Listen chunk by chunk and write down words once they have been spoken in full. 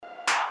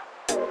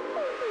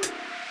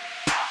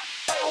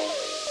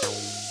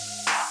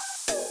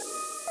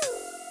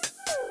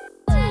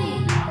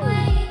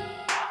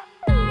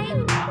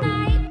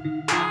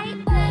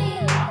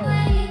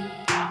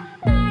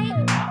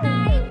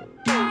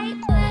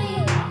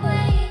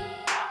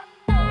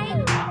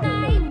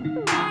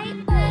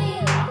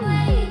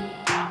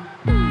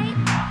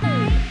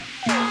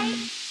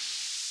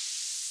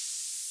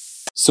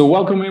So,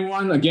 welcome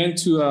everyone again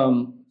to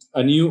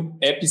a new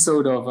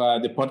episode of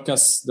the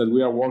podcast that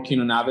we are working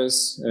on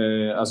Aves.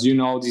 As you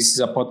know, this is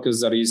a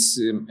podcast that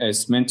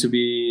is meant to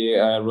be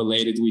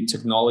related with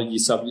technology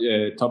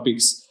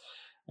topics.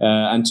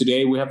 And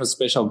today we have a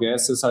special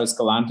guest. Cesar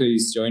Escalante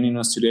is joining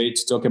us today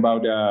to talk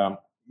about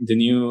the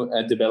new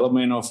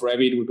development of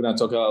Revit. We're going to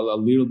talk a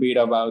little bit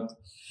about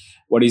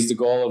what is the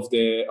goal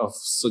of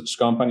such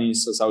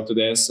companies as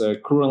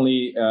Autodesk.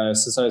 Currently,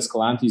 Cesar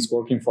Escalante is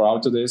working for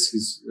Autodesk.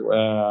 He's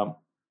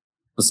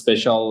a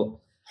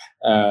special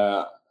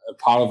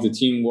part of the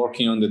team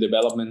working on the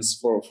developments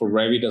for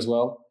Revit as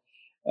well.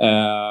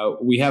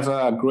 We have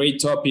a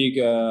great topic,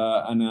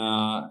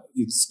 and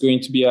it's going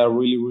to be a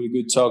really, really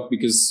good talk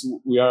because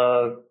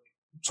we're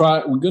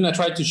going to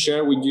try to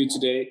share with you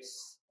today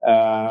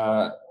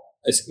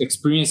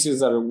experiences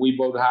that we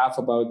both have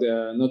about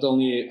not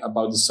only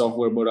about the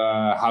software, but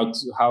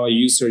how a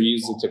user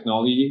uses the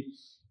technology,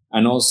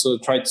 and also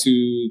try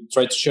to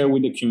share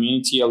with the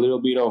community a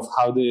little bit of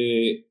how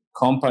the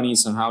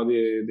companies and how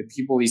the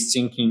people is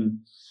thinking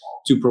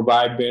to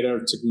provide better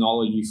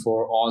technology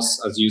for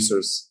us as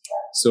users.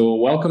 So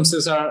welcome,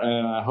 Cesar.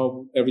 I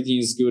hope everything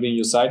is good on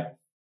your side.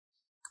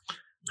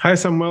 Hi,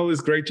 Samuel. It's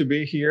great to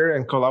be here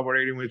and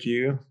collaborating with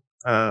you.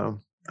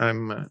 I'm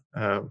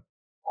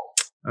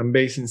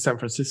based in San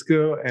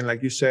Francisco, and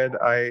like you said,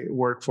 I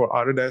work for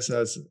Autodesk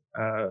as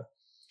a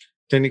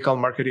technical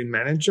marketing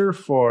manager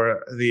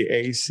for the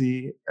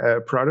AEC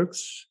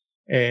products,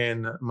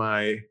 and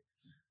my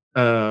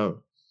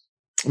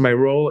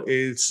role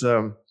is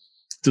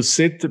to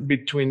sit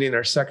between the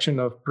intersection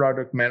of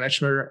product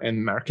management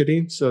and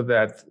marketing so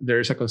that there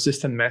is a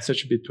consistent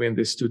message between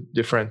these two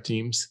different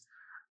teams.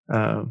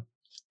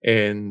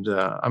 And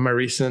I'm a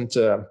recent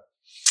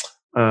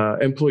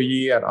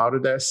employee at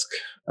Autodesk.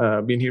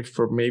 Been here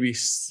for maybe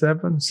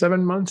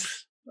seven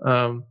months.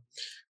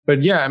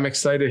 But yeah, I'm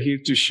excited here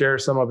to share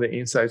some of the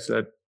insights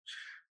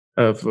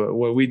of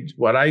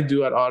what I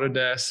do at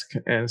Autodesk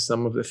and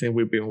some of the things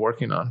we've been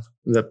working on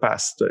in the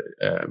past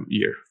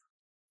year.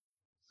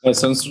 That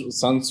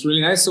sounds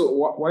really nice. So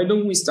why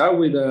don't we start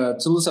with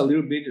tell us a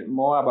little bit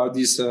more about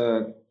this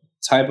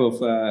type of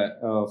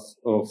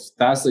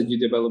tasks that you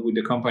develop with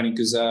the company?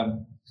 Because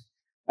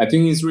I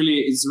think it's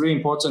really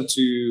important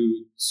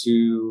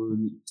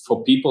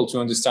for people to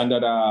understand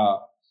that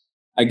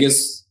I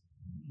guess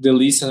the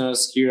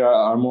listeners here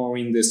are more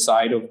in the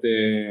side of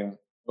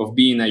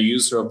being a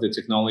user of the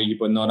technology,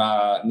 but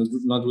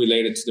not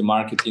related to the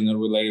marketing, not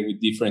related with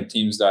different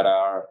teams that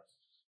are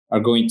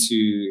going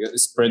to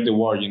spread the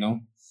word,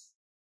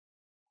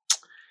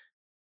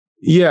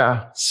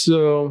 Yeah.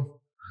 So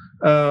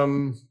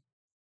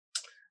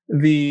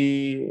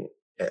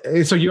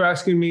so you're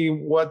asking me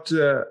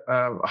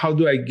how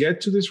do I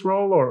get to this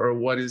role, or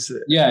what is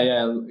it?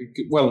 Yeah.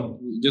 Well,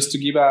 just to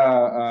give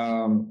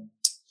a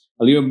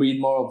little bit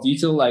more of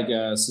detail, like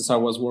since I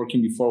was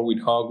working before with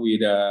Hog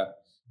with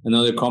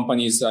another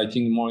companies, I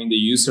think more in the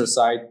user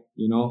side,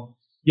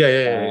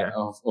 Yeah.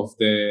 Of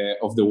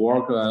the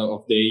work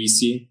of the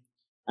AEC,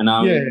 and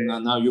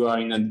now you are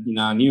in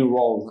a new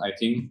role. I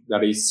think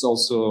that is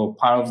also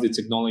part of the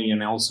technology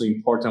and also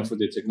important for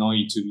the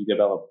technology to be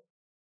developed.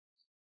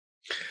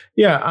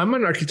 Yeah, I'm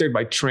an architect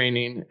by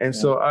training. And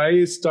so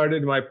I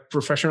started my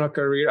professional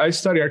career. I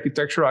studied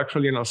architecture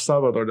actually in El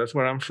Salvador. That's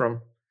where I'm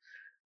from.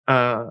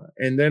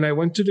 And then I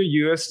went to the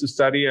US to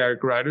study at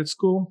graduate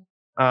school.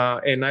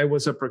 And I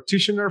was a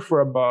practitioner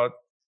for about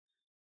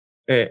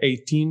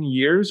 18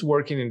 years,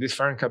 working in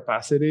different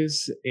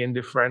capacities in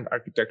different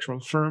architectural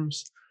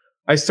firms.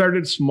 I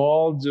started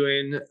small,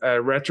 doing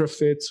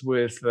retrofits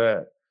with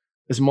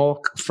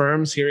small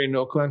firms here in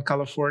Oakland,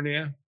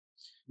 California.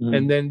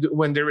 And then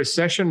when the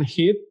recession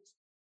hit,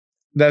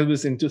 that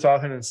was in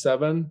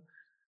 2007,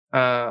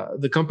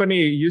 the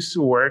company used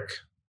to work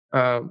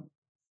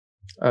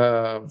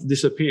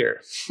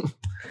disappear.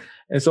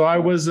 And so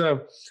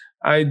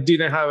I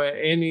didn't have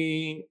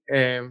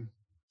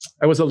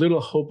I was a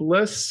little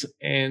hopeless,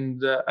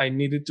 and I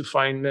needed to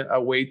find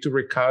a way to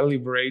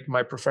recalibrate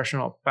my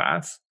professional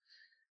path.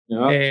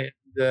 Yeah. And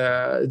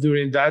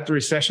during that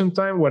recession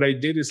time, what I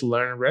did is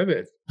learn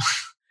Revit.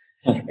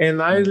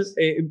 And I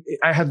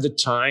had the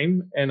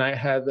time, and I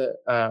had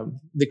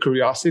the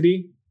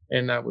curiosity,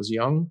 and I was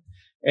young,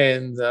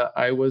 and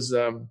I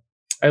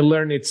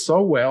learned it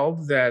so well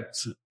that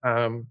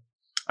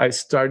I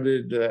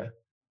started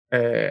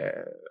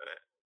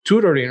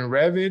tutoring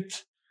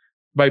Revit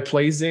by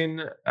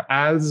placing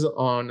ads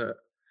on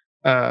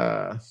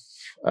a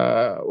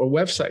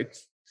website.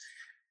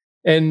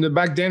 And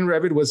back then,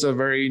 Revit was a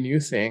very new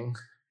thing,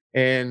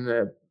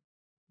 and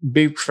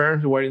big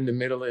firms were in the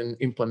middle in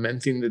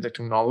implementing the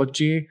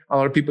technology. A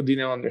lot of people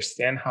didn't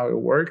understand how it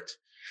worked,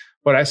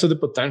 but I saw the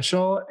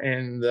potential,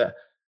 and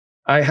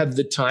I had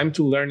the time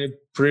to learn it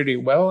pretty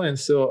well. And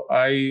so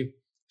I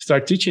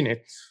started teaching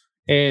it,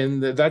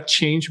 and that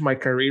changed my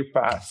career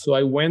path. So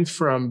I went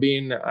from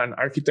being an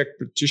architect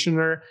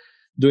practitioner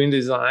doing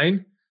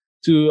design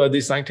to a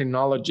design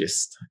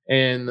technologist.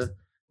 And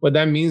But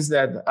that means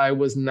that I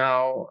was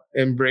now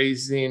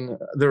embracing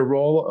the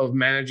role of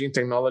managing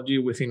technology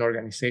within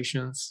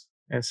organizations.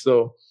 And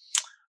so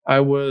I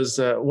was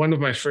one of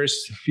my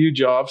first few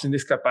jobs in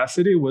this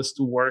capacity was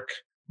to work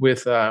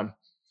with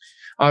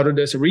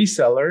Autodesk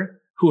reseller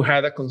who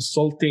had a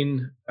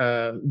consulting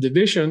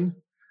division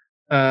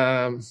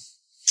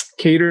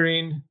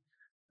catering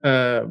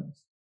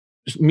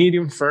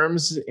medium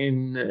firms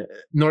in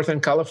Northern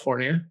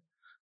California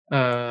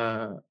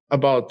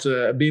about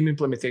BIM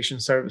implementation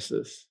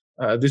services.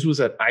 This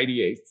was at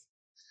Ideate.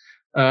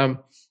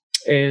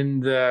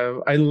 And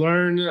I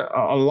learned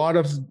a lot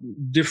of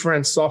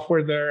different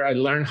software there. I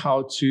learned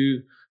how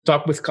to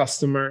talk with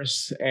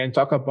customers and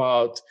talk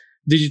about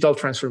digital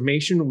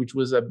transformation, which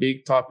was a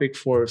big topic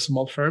for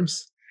small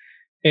firms.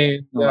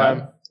 And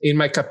in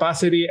my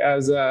capacity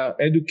as an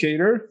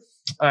educator,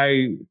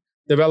 I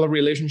developed a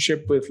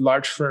relationship with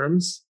large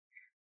firms,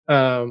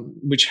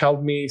 which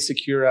helped me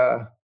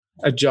secure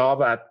a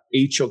job at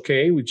HOK,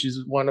 which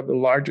is one of the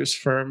largest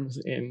firms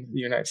in the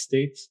United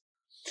States.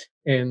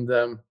 And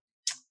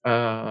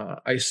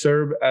I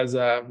serve as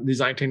a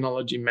design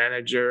technology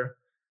manager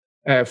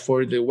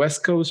for the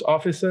West Coast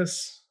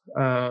offices,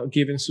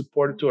 giving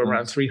support to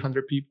around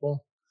 300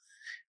 people.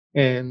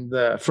 And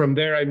from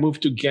there, I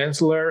moved to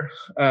Gensler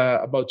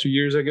about 2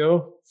 years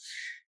ago.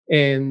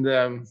 And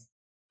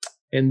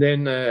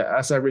then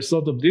as a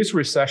result of this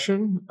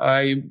recession,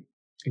 I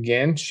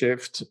again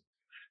shift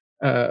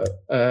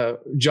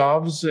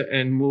jobs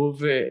and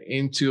move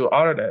into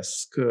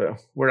Autodesk,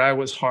 where I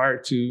was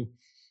hired to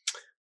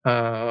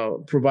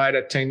provide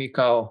a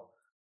technical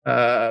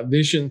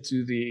vision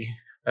to the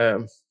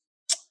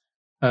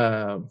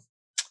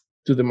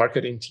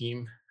marketing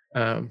team.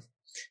 And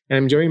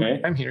I'm enjoying my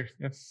time here.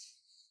 Yeah.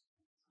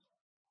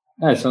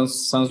 Yeah,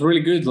 sounds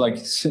really good. Like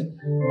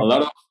a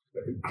lot of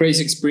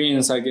crazy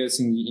experience, I guess,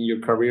 in your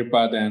career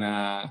path, and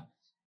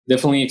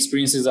definitely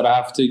experiences that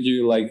have taken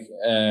you like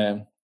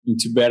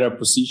into better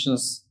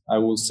positions, I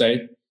will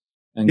say,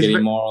 and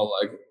getting more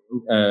like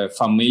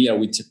familiar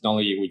with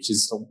technology, which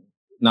is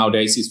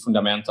nowadays is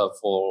fundamental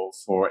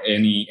for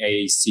any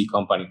AEC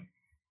company.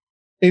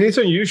 And it's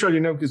unusual,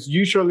 because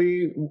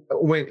usually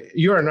when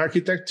you're an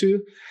architect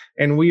too,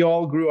 and we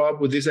all grew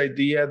up with this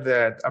idea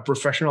that a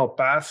professional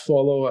path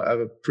follow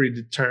a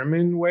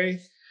predetermined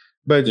way,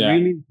 but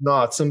really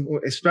not.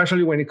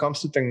 Especially when it comes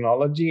to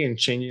technology and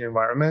changing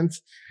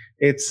environments,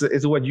 it's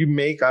what you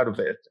make out of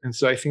it. And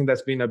so I think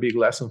that's been a big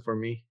lesson for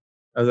me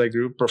as I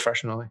grew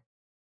professionally.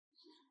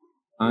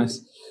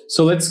 Nice.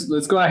 So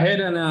let's go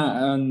ahead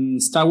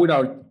and start with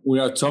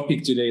our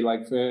topic today.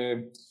 Like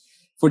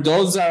for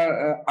those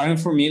that aren't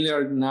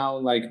familiar now,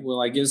 like,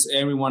 well, I guess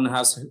everyone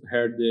has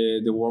heard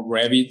the word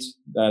Revit.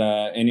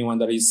 That anyone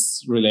that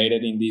is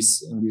related in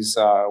this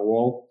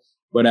world.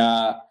 But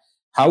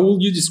how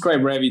would you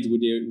describe Revit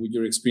with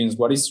your experience?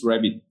 What is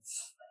Revit?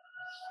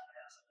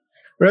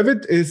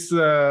 Revit is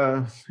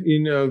the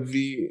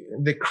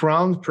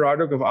crown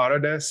product of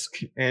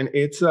Autodesk, and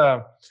it's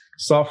a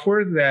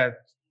software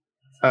that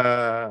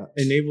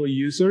enable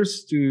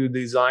users to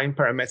design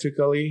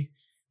parametrically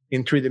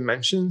in 3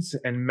 dimensions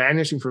and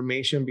manage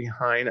information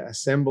behind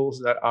assembles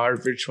that are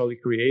virtually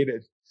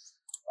created.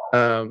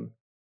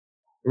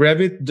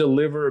 Revit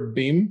deliver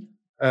BIM.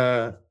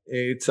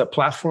 It's a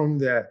platform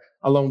that,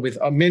 along with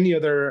many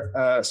other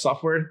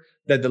software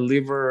that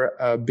deliver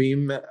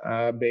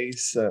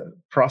BIM-based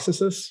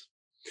processes.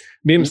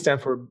 BIM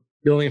stands for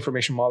Building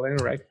Information Modeling,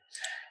 right?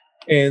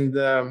 And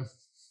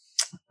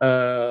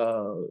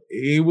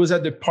it was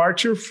a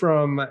departure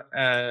from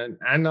an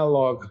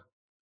analog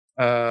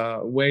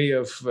way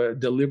of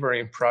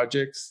delivering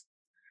projects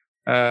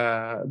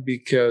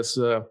because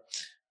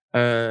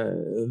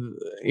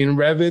in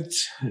Revit,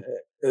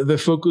 the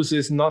focus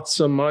is not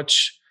so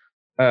much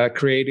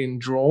creating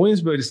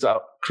drawings, but it's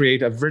to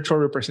create a virtual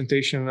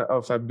representation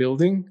of a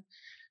building,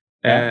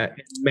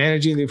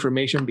 managing the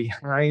information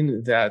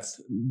behind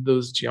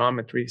those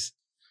geometries.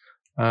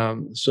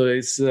 So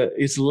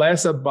it's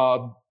less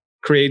about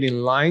creating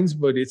lines,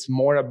 but it's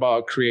more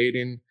about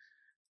creating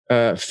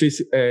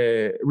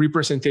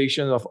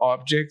representation of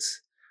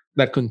objects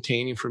that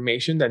contain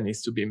information that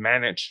needs to be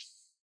managed.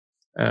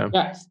 Go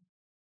ahead.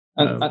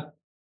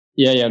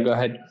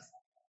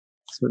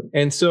 Sorry.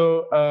 And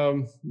so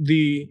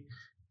the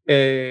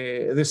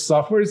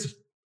software is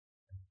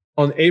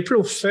on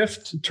April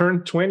 5th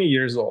turned 20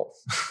 years old.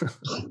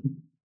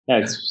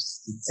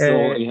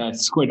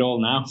 It's quite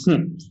old now.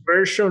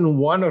 Version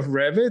 1 of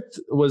Revit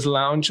was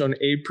launched on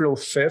April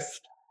 5th,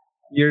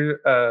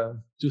 year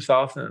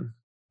 2000.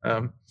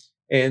 And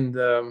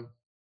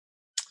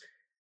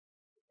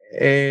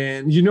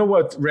you know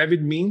what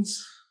Revit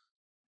means?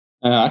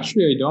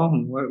 Actually, I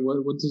don't.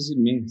 What does it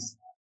mean?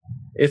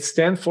 It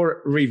stands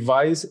for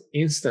revise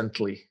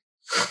instantly.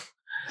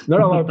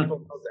 Not a lot of people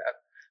know that,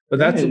 but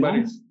that's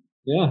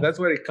that's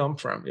where it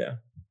comes from. Yeah.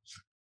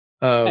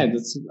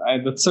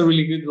 That's a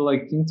really good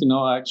thing to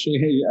know.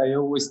 Actually, I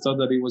always thought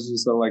that it was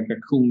just a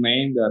cool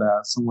name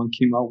that someone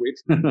came up with.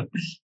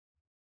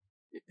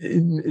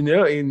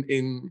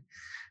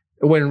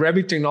 when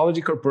Revit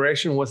Technology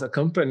Corporation was a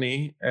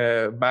company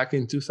back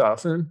in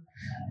 2000,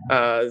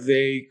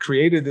 they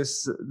created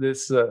this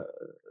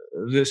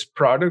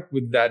product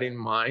with that in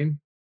mind.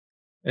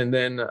 And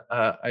then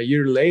a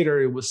year later,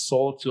 it was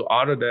sold to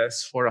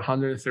Autodesk for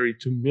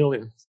 132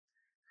 million.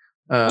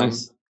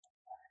 Nice.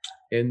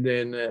 And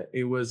then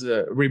it was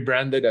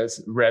rebranded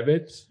as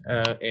Revit,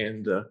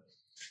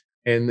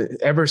 and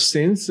ever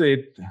since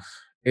it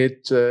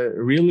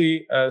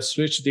really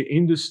switched the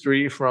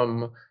industry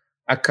from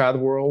a CAD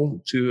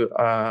world to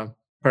a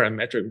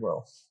parametric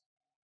world.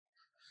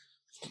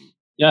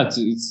 Yeah,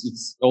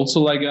 it's also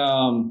like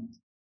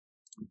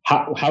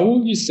how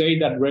would you say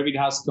that Revit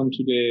has come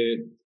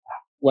to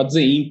what's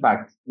the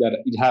impact that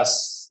it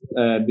has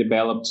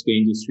developed to the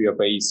industry of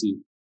AEC?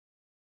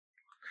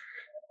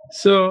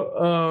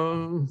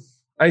 So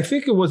I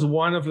think it was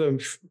one of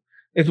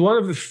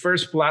the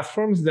first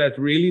platforms that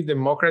really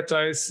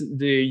democratized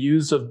the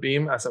use of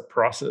BIM as a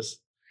process.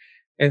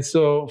 And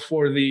so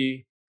for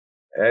the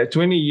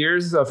 20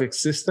 years of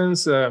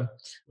existence,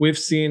 we've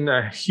seen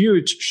a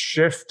huge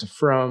shift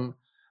from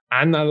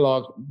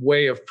analog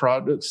way of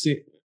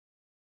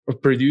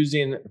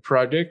producing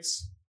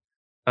projects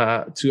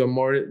to a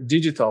more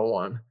digital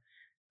one.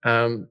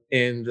 And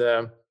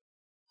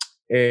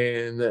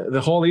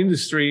the whole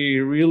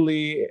industry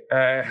really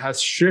has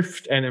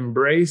shifted and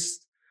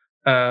embraced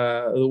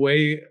the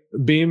way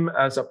BIM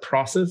as a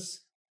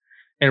process,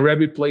 and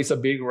Revit plays a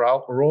big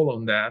role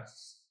on that.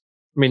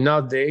 I mean,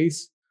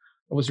 nowadays,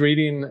 I was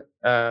reading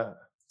a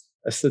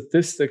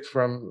statistic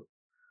from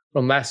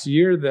last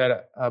year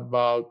that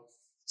about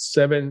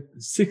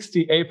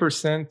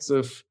 68%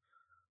 of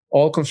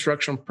all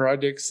construction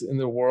projects in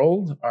the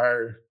world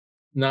are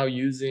now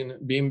using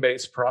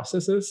BIM-based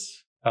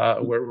processes,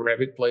 where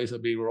Revit plays a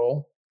big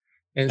role.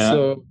 And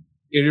so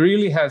it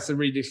really has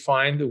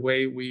redefined the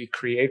way we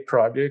create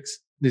projects,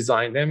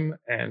 design them,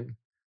 and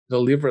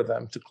deliver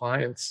them to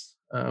clients.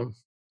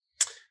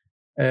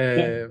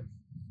 It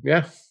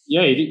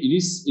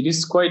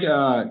is quite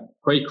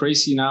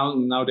crazy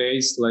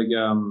nowadays. Like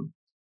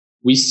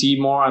we see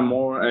more and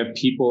more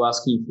people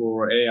asking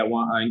for, hey,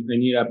 I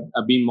need a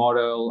BIM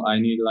model. I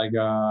need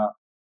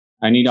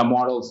a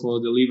model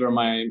for deliver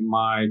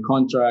my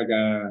contract.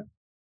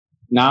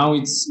 Now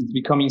it's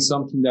becoming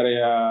something that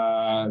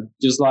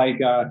just like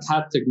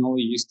CAD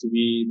technology used to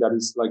be, that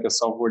is like a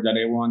software that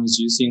everyone is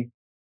using.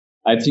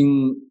 I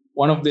think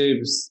one of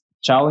the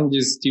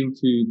challenges still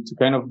to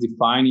kind of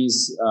define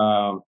is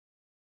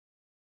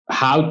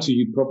how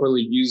to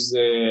properly use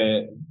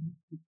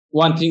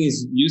one thing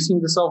is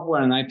using the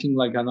software, and I think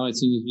like another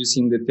thing is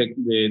using the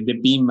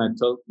BIM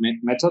method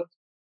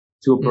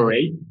to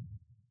operate.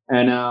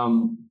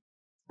 Mm-hmm.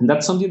 And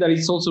that's something that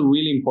is also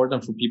really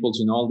important for people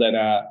to know,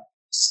 that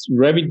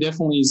Revit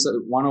definitely is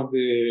one of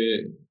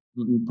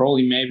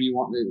probably maybe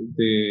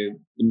the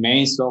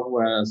main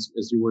software,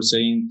 as you were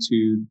saying,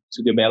 to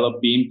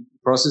develop BIM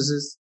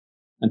processes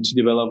and to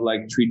develop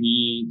like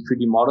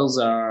 3D models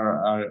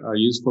are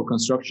used for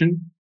construction.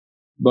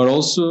 But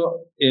also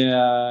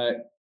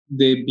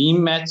the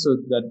BIM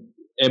method that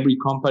every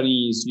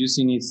company is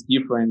using is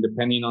different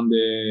depending on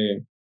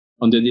the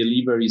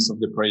deliveries of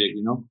the project,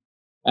 you know.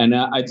 And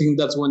I think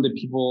that's when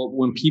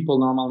people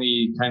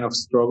normally kind of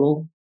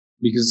struggle,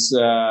 because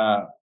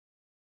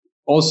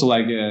also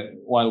like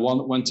while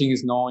one thing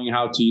is knowing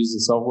how to use the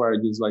software,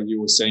 just like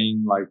you were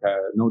saying, like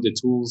know the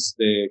tools,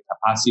 the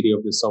capacity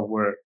of the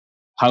software,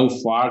 how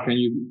far can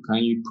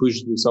you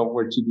push the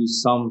software to do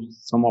some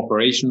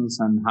operations,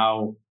 and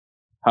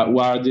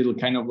what are the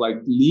kind of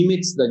like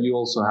limits that you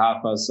also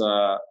have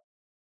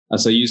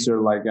as a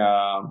user. Like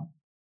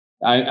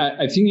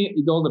I think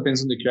it all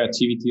depends on the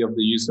creativity of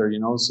the user, you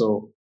know.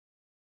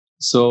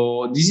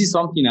 So this is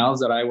something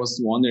else that I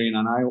was wondering,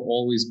 and I've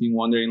always been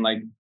wondering,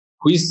 like,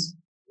 who is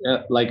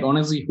like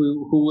honestly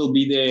who will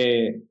be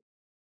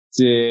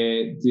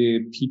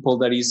the people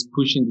that is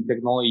pushing the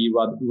technology,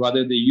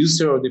 rather the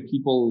user or the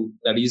people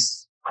that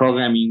is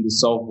programming the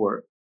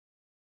software.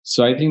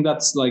 So I think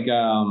that's like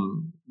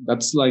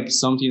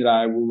something that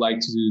I would like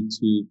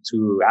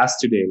to ask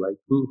today. Like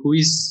who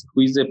is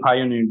the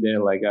pioneer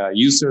there? Like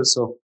users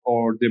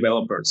or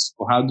developers,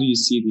 or how do you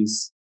see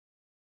this?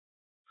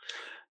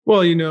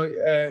 Well, you know,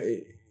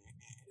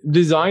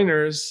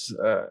 designers,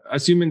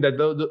 assuming that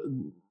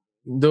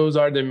those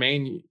are the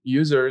main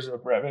users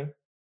of Revit,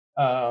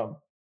 of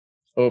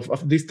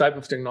this type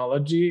of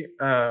technology,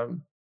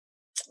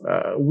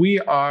 we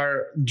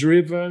are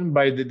driven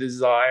by the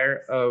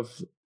desire of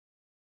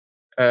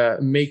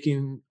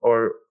making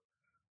or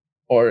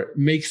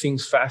make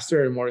things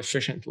faster and more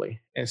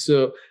efficiently. And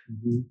so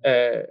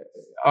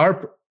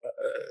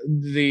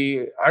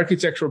the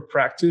architectural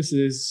practice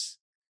is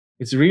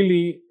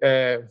really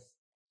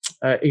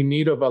in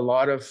need of a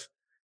lot of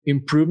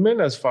improvement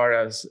as far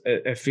as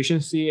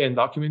efficiency and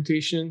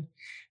documentation.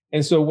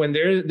 And so when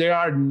there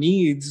are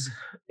needs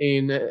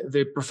in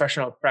the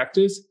professional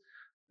practice,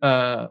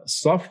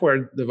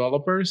 software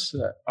developers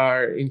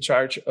are in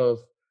charge of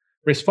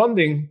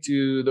responding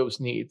to those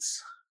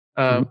needs.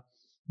 But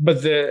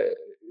the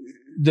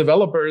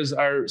developers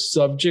are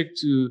subject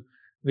to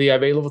the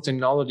available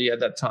technology at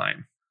that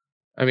time.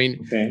 I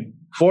mean,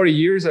 40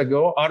 years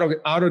ago,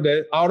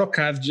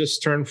 AutoCAD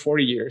just turned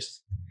 40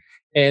 years.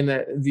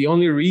 And the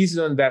only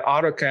reason that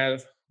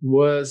AutoCAD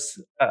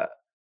was a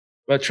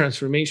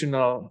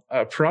transformational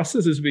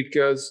process is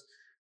because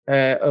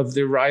of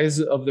the rise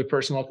of the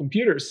personal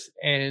computers.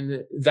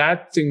 And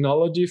that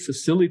technology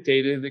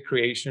facilitated the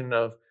creation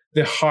of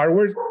the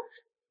hardware,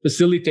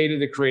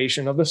 facilitated the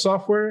creation of the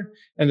software,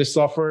 and the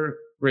software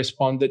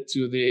responded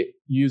to the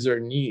user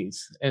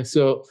needs. And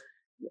so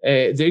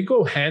they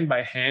go hand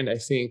by hand, I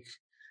think.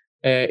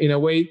 In a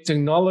way,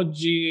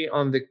 technology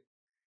on the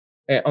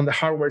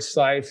hardware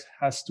side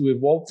has to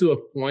evolve to a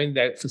point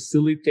that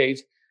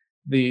facilitates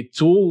the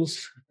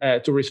tools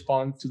to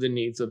respond to the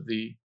needs of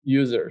the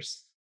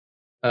users.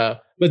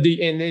 But the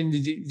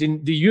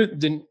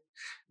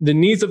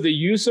needs of the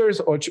users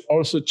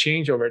also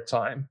change over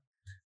time,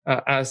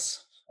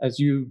 as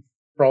you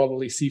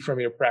probably see from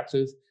your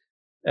practice.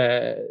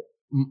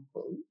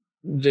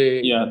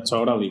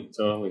 Totally.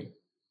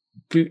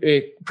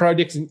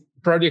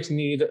 Projects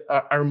need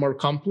are more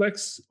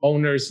complex.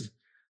 Owners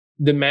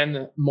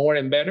demand more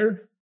and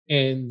better,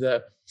 and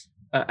the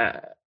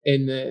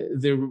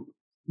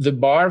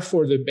bar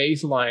for the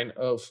baseline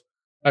of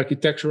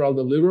architectural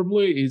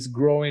deliverability is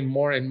growing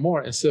more and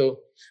more. And so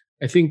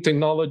I think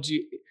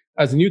technology,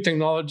 as new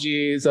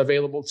technology is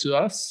available to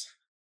us,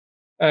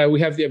 we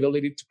have the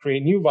ability to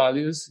create new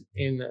values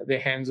in the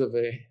hands of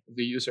the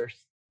users.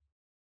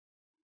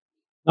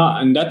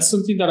 And that's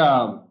something that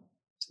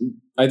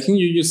I think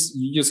you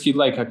just hit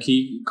like a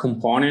key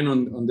component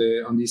on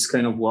this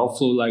kind of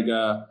workflow. Like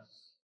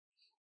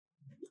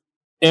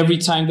every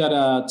time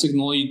that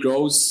technology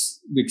grows,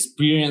 the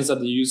experience that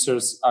the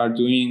users are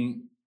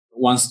doing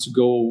wants to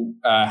go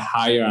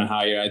higher and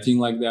higher. I think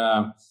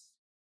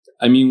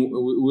we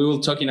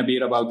will talk in a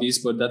bit about this,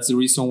 but that's the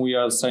reason we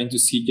are starting to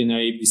see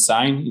generative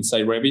design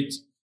inside Revit,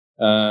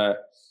 a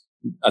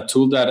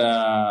tool that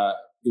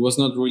it was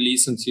not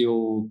released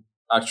until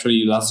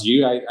actually last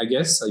year, I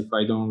guess, if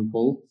I don't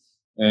recall,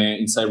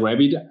 inside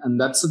Revit. And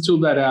that's a tool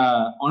that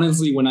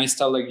honestly, when I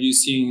start like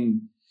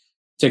using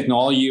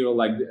technology, or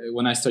like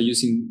when I start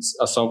using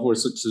a software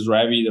such as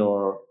Revit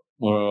or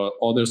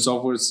other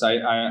softwares,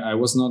 I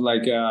was not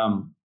like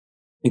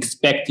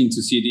expecting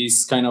to see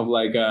this kind of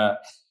like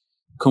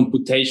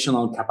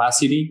computational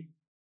capacity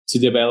to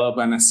develop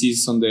and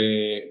assist on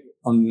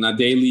a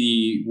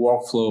daily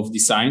workflow of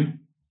design.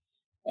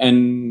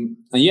 And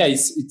yeah,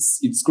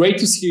 it's great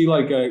to see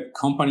like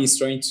companies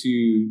trying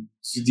to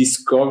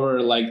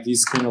discover like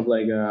this kind of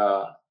like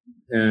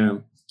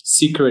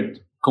secret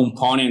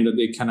component that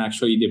they can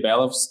actually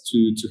develop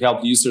to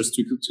help users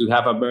to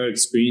have a better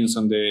experience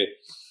on the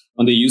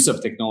use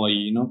of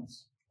technology.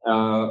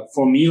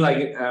 For me,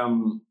 like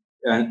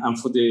and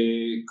for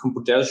the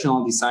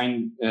computational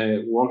design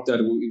work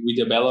that we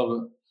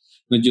develop,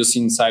 not just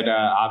inside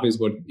Aves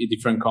but in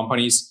different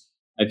companies,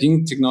 I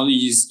think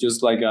technology is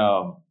just like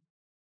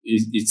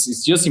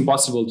it's just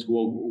impossible to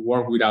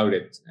work without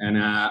it. And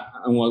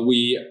what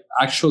we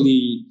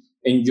actually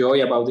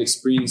enjoy about the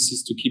experience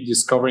is to keep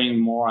discovering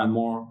more and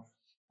more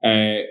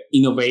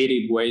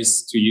innovative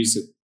ways to use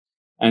it.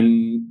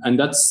 And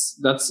that's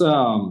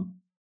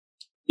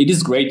it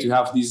is great to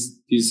have this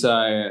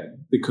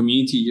the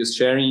community just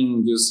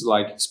sharing, just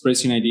like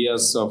expressing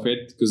ideas of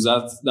it, because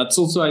that's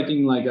also, I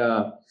think, like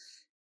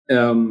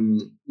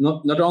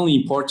not only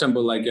important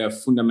but like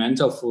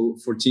fundamental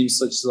for teams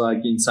such as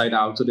like inside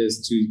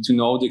Autodesk to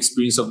know the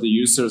experience of the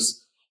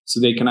users, so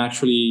they can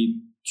actually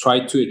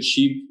try to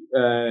achieve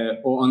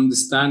or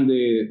understand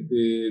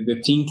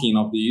the thinking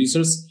of the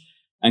users,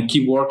 and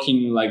keep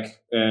working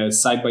like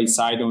side by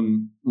side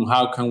on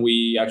how can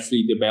we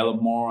actually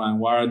develop more, and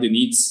what are the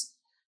needs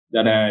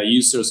that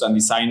users and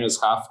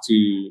designers have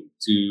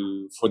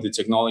for the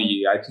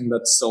technology. I think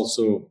that's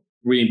also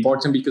really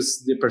important,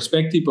 because the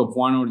perspective of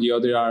one or the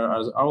other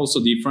are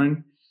also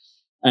different.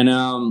 And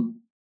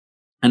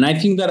I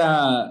think that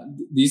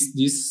this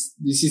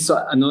is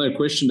another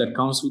question that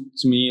comes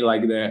to me,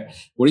 like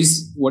what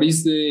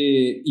is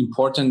the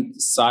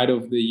important side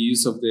of the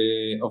use of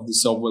the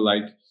software,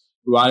 like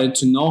rather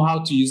to know how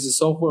to use the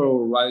software,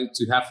 or rather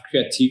to have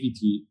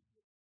creativity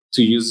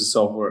to use the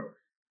software?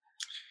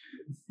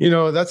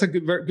 That's a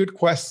very good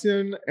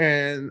question.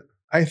 And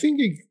I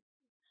think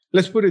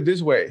let's put it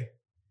this way.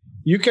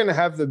 You can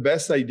have the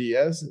best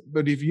ideas,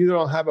 but if you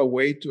don't have a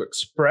way to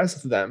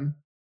express them,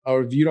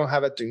 or if you don't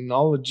have a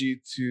technology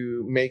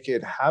to make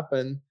it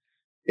happen,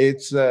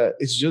 it's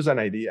just an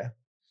idea.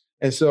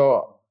 And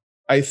so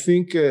I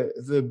think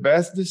the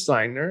best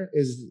designer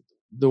is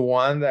the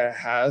one that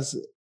has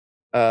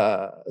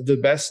the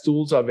best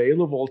tools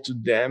available to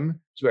them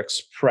to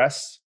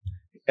express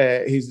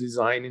his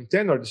design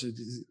intent, or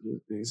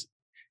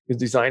his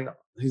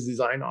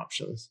design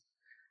options.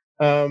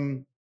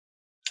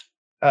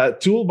 A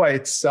tool by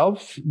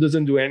itself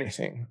doesn't do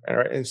anything, all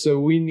right? And so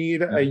we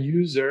need a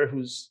user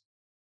who's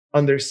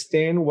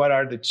understand what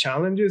are the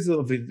challenges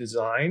of the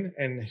design,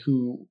 and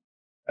who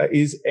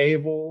is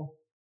able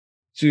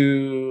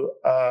to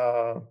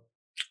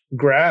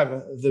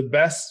grab the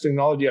best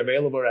technology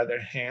available at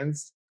their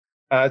hands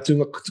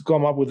to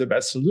come up with the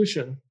best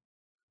solution.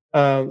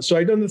 So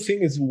I don't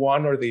think it's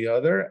one or the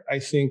other. I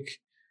think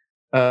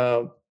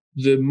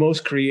the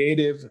most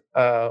creative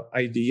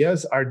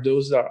ideas are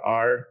those that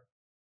are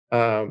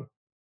um,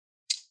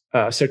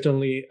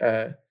 certainly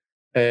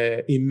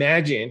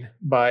imagined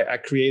by a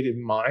creative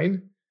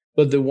mind,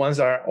 but the ones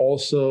that are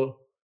also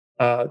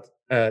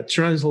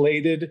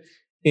translated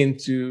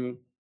into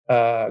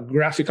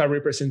graphical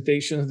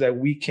representations that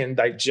we can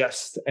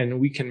digest and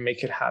we can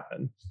make it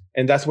happen.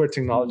 And that's where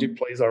technology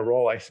plays a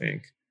role, I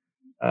think.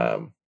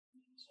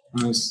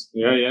 Nice.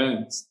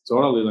 Yeah. It's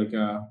totally like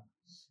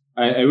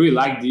I really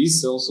like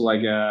this. Also,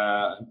 like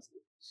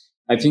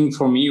I think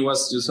for me it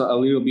was just a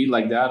little bit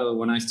like that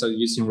when I started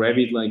using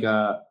Revit. Like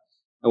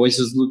I was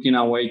just looking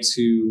a way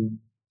to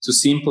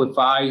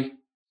simplify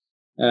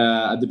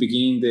at the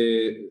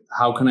beginning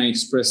how can I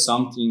express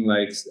something,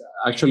 like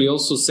actually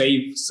also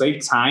save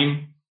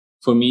time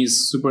for me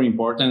is super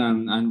important,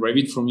 and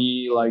Revit for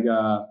me, like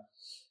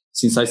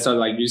since I started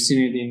like using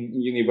it in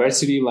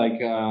university,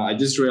 like I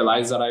just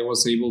realized that I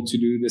was able to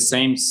do the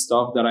same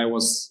stuff that I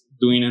was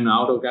doing in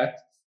AutoCAD,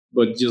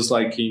 but just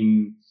like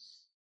in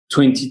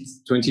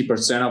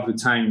 20% of the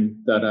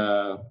time that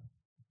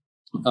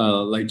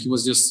like it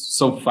was just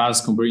so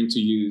fast comparing to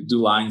you do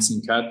lines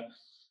in CAD.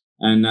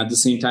 And at the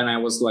same time, I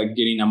was like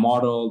getting a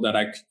model that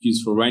I could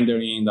use for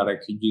rendering, that I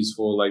could use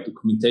for like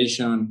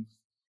documentation.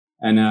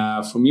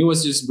 And for me, it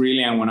was just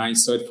brilliant when I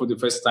saw it for the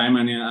first time.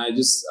 And I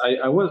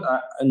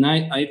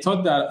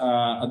thought that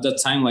at that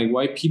time, like,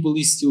 why people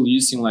is still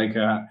using like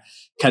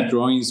CAD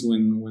drawings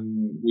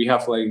when we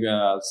have like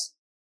a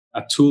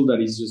tool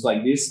that is just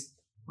like this.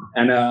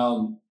 And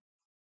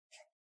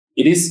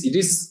it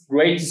is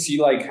great to see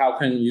like how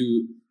can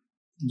you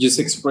just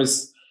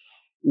express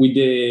with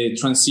the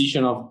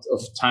transition of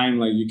time,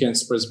 like you can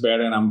express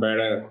better and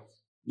better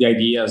the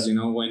ideas. You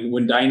know,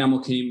 when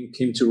Dynamo came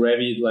to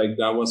Revit, like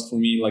that was for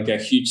me like a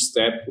huge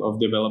step of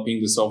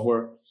developing the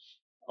software.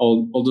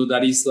 Although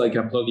that is like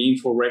a plugin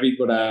for Revit,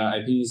 but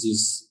I think it's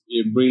just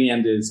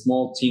brilliant. The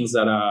small things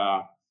that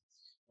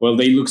well,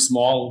 they look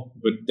small,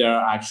 but they're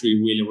actually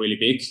really, really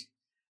big.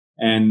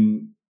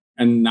 And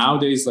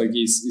nowadays, like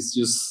it's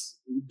just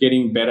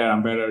getting better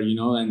and better, you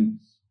know.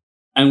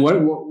 And what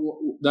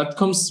that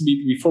comes to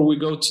be, before we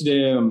go to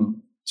the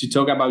to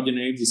talk about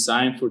generic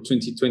design for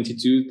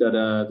 2022,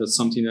 that's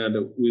something that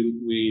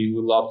we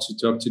would love to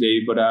talk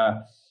today. But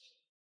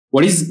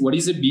what is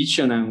the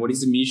vision and what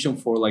is the mission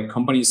for like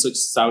companies such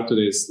as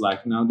Autodesk?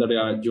 Like now that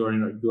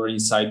you're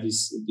inside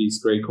this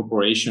great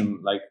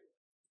corporation, like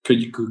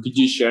could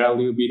you share a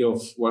little bit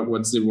of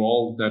what's the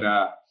role that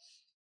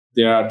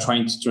they are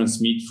trying to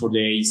transmit for the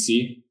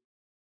AEC?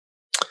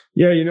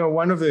 Yeah, you know,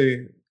 one of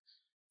the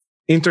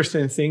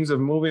interesting things of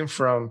moving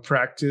from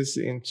practice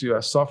into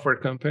a software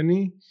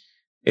company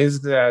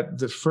is that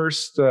the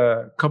first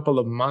couple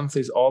of months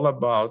is all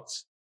about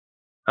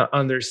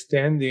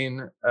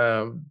understanding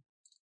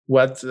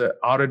what the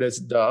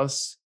Autodesk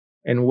does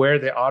and wear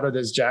the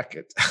Autodesk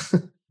jacket.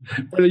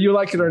 Whether you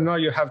like it or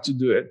not, you have to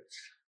do it.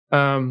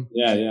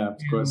 Yeah, of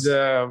course.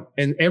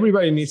 And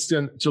everybody needs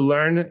to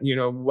learn, you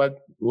know,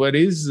 what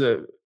is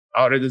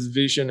Autodesk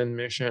vision and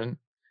mission.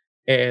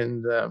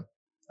 And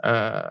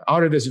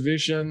Autodesk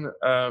vision,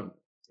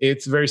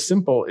 it's very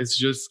simple. It's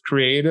just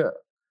create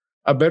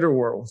a better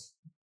world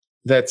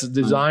that's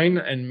designed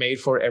and made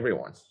for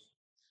everyone.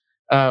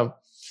 And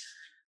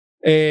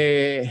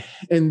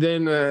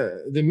then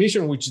the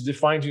mission, which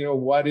defines, you know,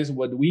 what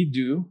we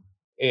do,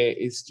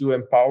 is to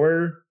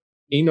empower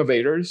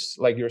innovators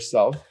like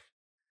yourself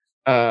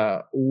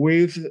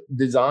with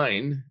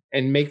design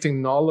and make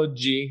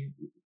technology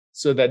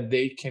so that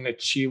they can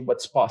achieve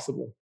what's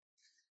possible.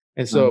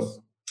 And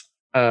so,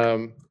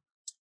 and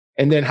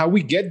then how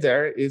we get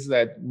there is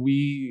that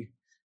we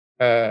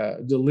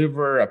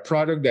deliver a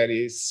product that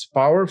is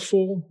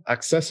powerful,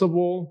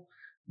 accessible,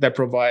 that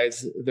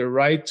provides the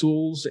right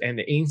tools and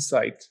the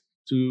insight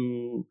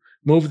to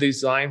move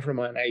design from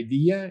an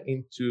idea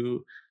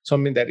into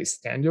something that is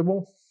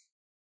tangible,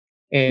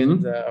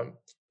 and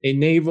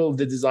enable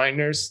the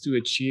designers to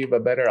achieve a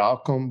better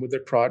outcome with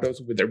their products,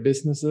 with their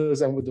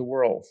businesses, and with the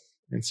world.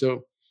 And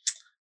so,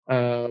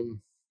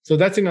 so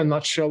that's in a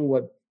nutshell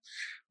what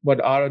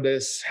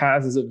Autodesk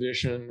has as a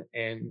vision,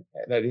 and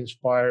that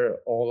inspire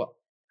all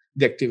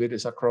the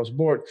activities across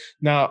board.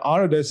 Now,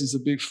 Autodesk is a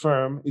big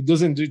firm. It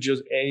doesn't do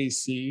just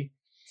AEC.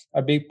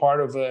 A big part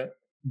of a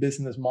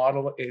business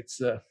model, it's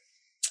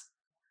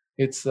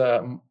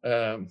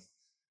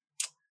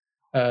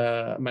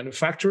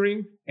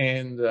manufacturing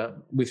and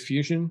with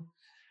Fusion,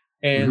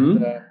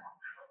 and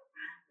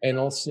and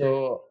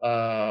also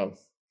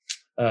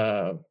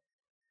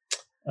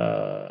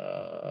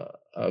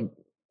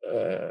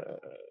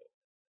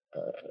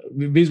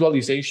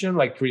visualization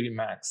like 3D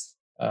Max,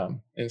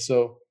 and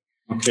so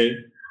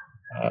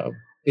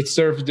it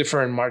serves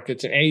different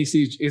markets. And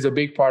AEC is a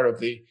big part of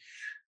the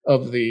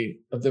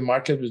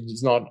market, but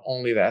it's not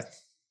only that.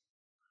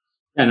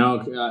 I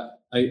know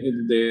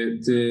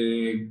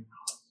the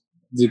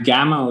the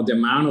gamma or the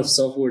amount of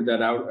software that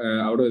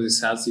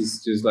Autodesk has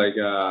is just like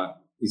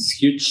is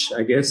huge.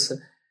 I guess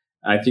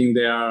I think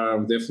they are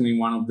definitely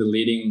one of the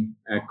leading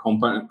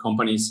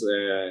companies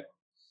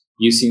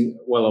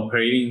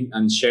operating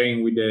and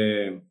sharing with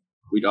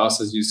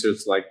us as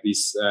users like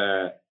these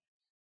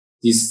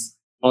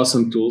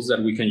awesome tools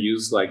that we can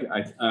use. Like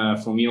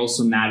for me,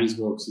 also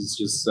Navisworks is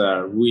just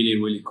a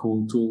really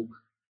cool tool.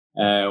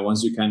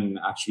 Once you can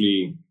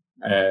actually,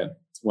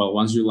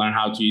 once you learn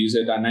how to use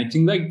it, and I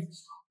think like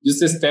just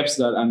the steps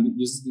that and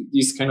just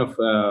this kind of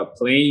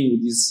playing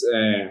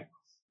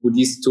with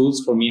these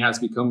tools for me has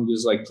become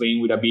just like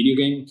playing with a video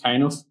game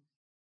kind of.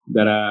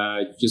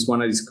 That just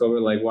want to discover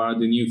like what are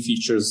the new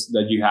features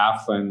that you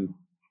have and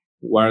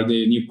what are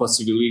the new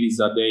possibilities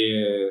that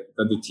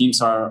the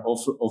teams are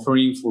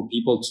offering for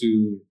people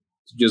to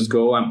just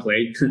go and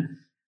play.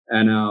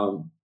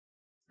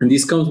 and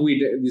this comes with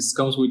this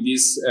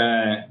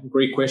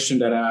great question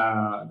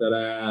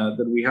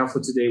that we have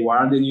for today. What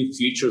are the new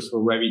features for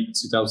Revit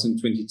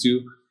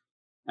 2022?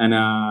 And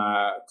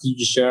could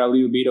you share a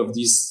little bit of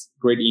these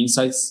great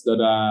insights that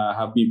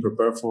have been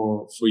prepared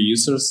for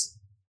users?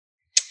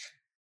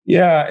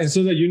 Yeah, and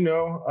so that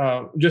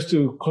just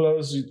to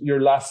close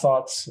your last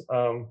thoughts,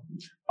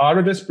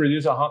 Autodesk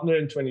produced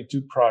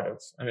 122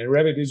 products. I mean,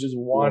 Revit is just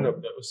one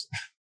of those.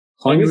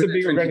 And it's a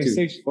big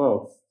organization.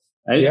 Wow.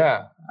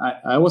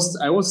 I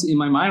was in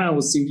my mind, I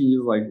was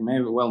thinking like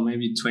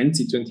maybe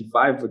 20,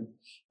 25, but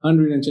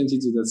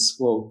 122, that's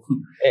whoa.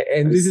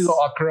 And this is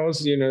all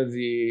across,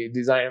 the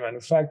design and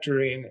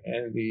manufacturing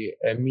and the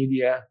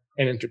media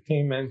and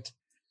entertainment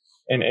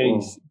and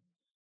AEC.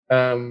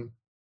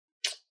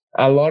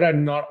 A lot are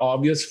not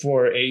obvious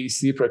for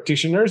AEC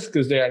practitioners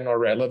because they are not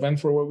relevant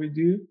for what we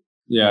do.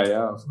 Yeah,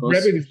 of course.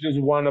 Revit is just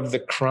one of the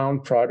crown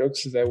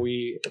products that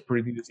we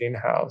produce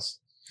in-house.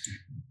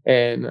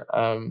 And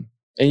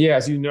yeah,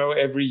 as you know,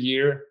 every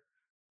year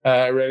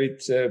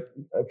Revit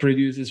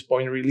produces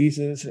point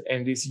releases.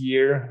 And this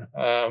year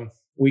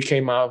we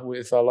came out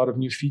with a lot of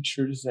new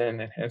features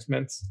and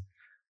enhancements,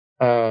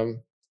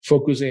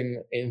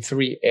 focusing in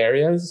 3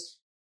 areas.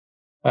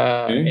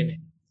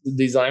 In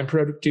design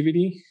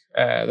productivity.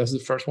 That's the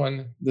first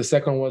one. The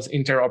second was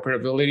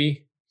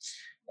interoperability.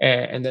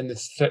 And then the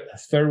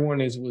third one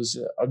was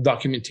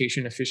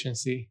documentation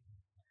efficiency.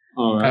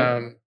 All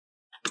right.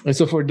 And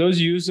so for those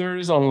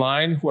users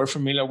online who are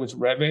familiar with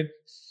Revit,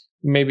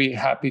 you may be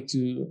happy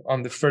to,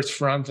 on the first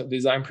front of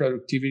design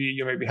productivity,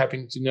 you may be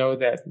happy to know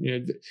that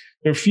there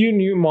are a few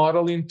new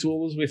modeling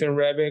tools within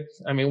Revit.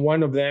 I mean,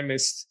 one of them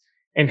is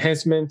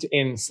enhancement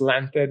in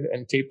slanted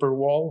and taper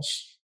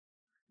walls.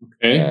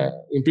 Okay.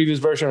 In previous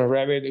version of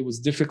Revit, it was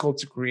difficult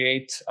to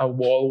create a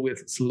wall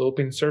with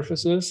sloping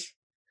surfaces.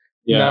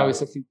 Yeah. Now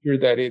it's a feature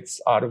that it's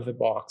out of the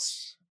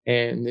box,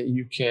 and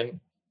you can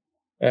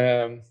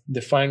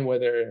define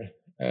whether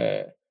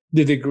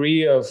the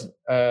degree of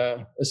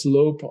a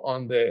slope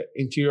on the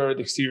interior or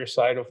the exterior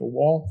side of a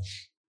wall.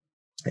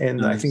 And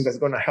nice. I think that's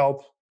going to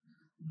help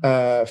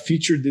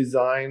feature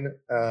design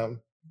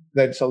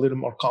that's a little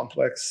more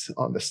complex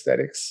on the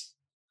aesthetics.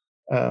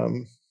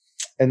 And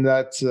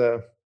that's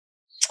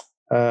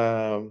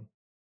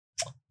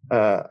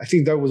I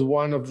think that was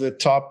one of the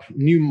top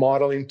new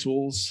modeling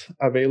tools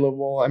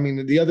available. I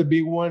mean, the other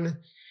big one,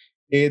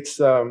 it's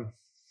an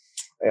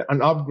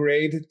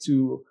upgrade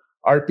to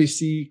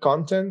RPC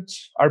content.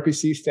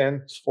 RPC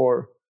stands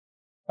for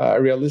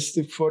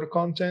realistic photo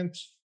content.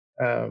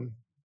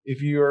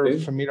 If you're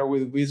familiar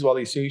with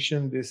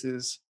visualization, this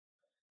is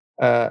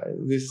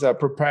a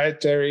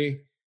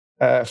proprietary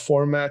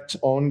format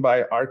owned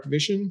by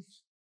ArcVision,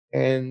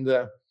 and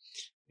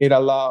it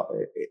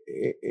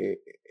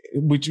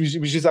which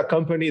is a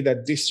company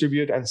that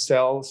distributes and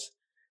sells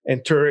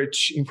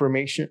entourage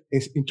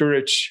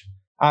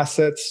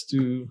assets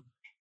to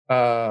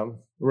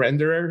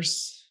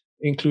renderers,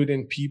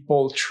 including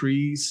people,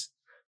 trees,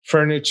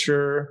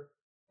 furniture,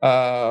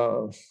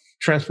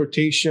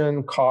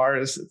 transportation,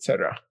 cars,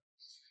 etc.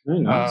 Very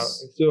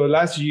nice. So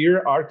last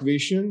year,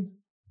 ArcVision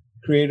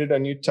created a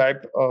new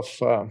type of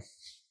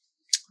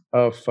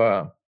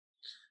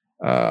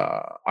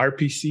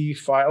RPC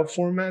file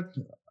format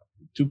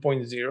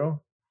 2.0,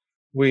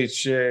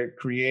 which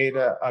create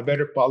a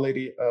better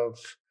quality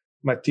of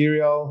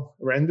material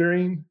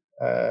rendering,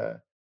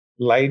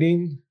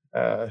 lighting,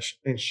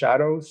 and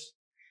shadows,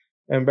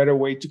 and better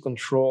way to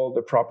control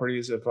the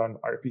properties of an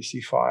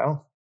RPC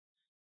file.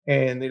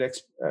 And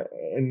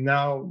and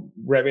now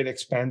Revit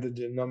expanded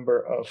the number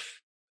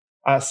of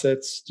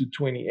assets to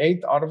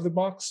 28 out of the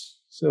box.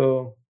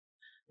 So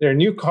there are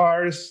new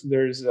cars.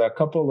 There's a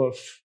couple of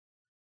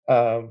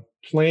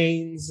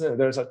planes.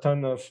 There's a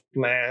ton of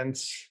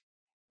plants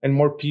and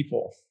more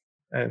people.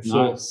 And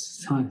so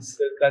nice.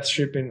 That's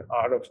shipping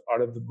out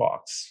of the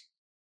box.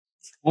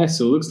 Yeah,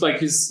 so it looks like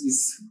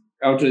this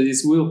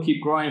will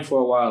keep growing for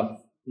a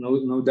while.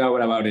 No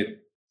doubt about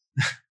it.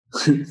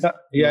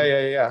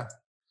 Yeah.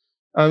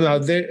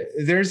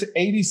 There's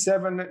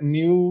 87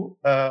 new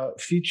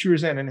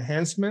features and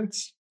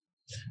enhancements.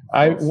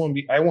 I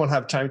won't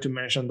have time to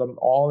mention them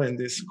all in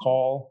this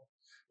call,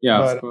 Yeah,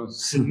 of But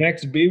course. the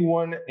next big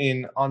one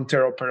in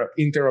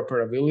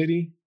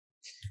interoperability,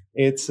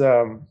 it's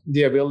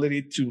the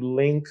ability to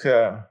link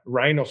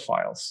Rhino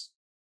files.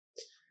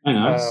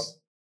 Nice.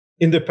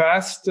 In the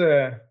past,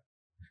 I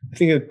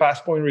think at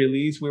past point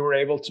release, we were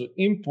able to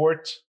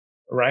import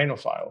Rhino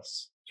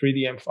files,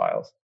 3DM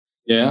files.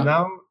 Yeah.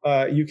 Now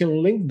you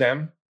can link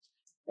them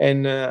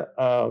and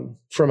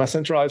from a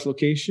centralized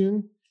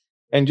location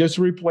and just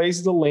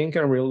replace the link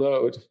and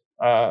reload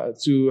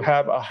to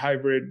have a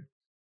hybrid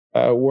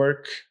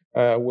work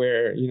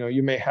where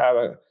you may have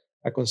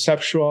a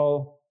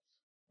conceptual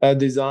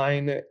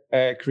design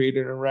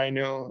created in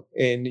Rhino,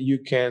 and you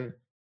can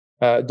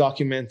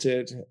document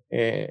it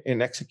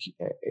and execute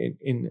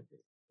in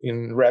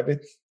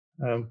Revit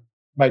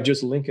by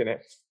just linking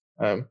it.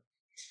 Yeah,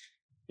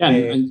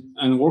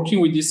 and working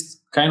with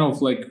this kind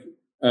of like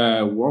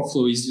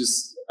workflow is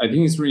just, I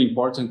think it's really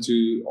important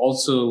to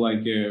also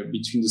like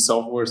between the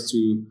softwares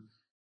to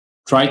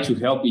try to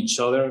help each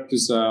other,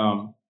 because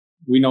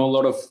we know a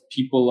lot of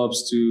people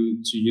loves to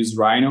use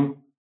Rhino,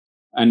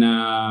 and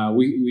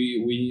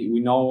we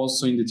know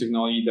also in the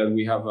technology that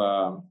we have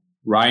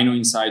Rhino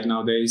inside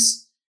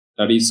nowadays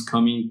that is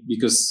coming,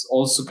 because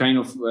also kind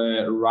of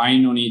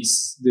Rhino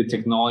needs the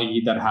technology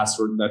that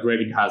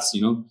Revit has,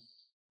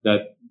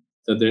 that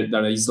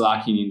is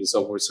lacking in the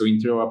software. So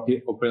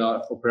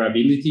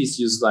interoperability is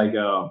just like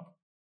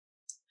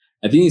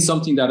I think it's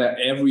something that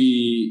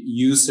every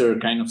user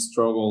kind of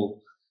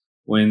struggle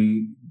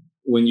when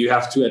you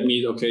have to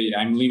admit, okay,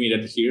 I'm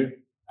limited here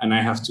and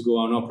I have to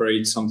go and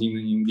operate something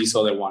in this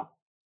other one.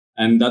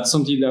 And that's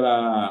something that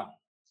I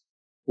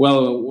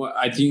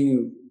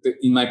think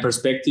in my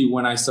perspective,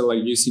 when I started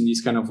like using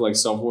these kind of like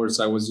softwares,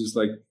 I was just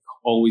like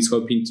always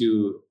hoping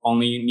to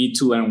only need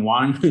to learn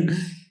one.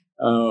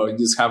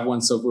 Just have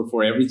one software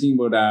for everything.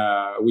 But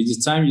with the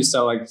time, you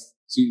start like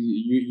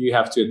you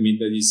have to admit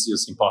that it's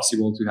just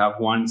impossible to have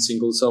one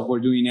single software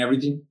doing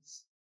everything.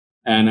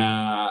 And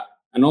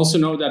also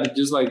know that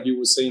just like you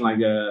were saying, like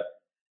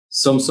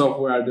some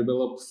software are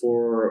developed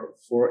for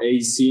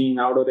AC in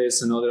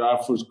Autodesk, and other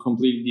are for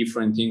completely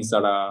different things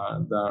that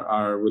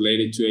are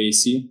related to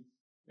AC.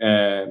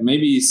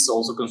 Maybe it's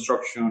also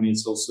construction,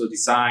 it's also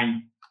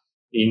design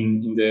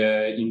in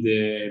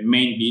the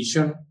main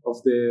vision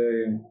of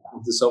the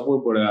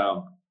software,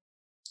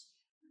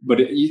 but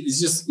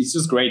it's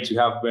just great to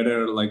have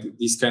better like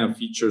these kind of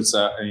features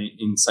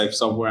inside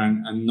software,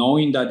 and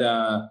knowing that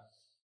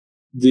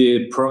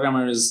the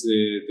programmers,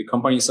 the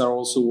companies are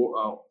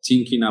also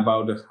thinking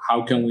about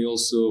how can we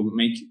also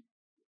make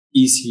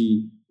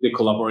easy the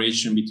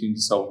collaboration between the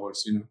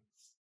softwares,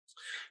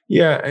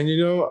 Yeah, and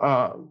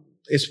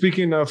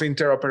speaking of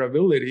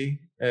interoperability,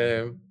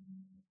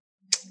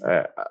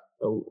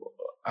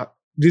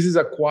 this is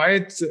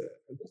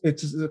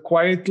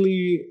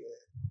quietly.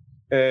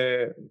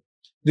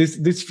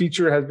 This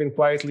feature has been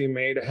quietly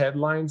made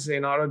headlines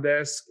in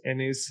Autodesk,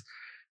 and is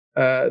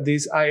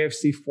this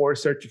IFC4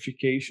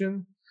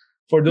 certification.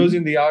 For those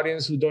in the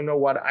audience who don't know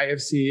what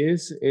IFC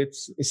is, it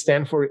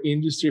stands for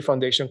Industry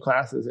Foundation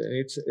Classes, and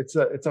it's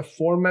a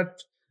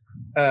format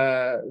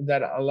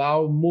that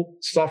allow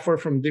software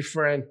from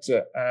different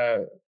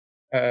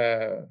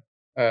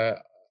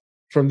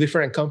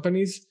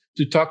companies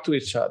to talk to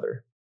each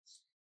other.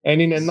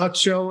 And in a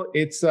nutshell,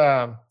 it's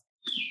a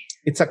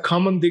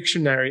common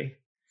dictionary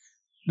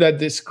that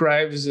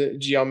describes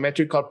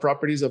geometrical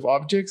properties of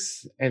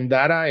objects and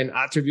data and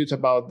attributes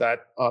about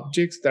that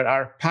objects that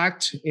are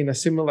packed in a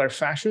similar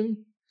fashion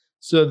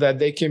so that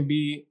they can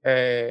be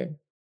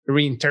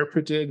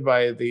reinterpreted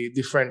by the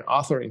different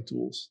authoring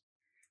tools.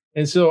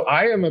 And so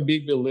I am a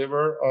big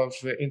believer of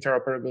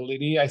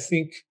interoperability. I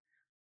think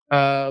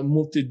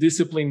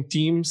multidiscipline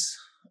teams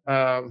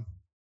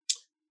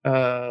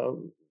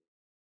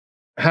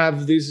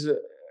have this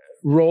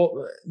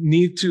role,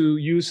 need to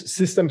use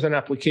systems and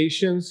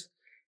applications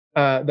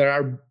that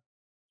are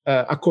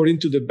according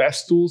to the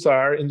best tools that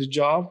are in the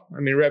job. I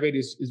mean, Revit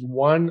is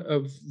one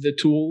of the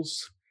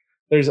tools.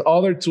 There's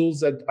other tools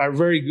that are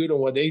very good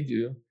on what they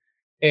do.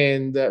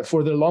 And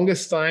for the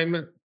longest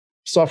time,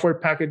 software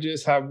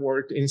packages have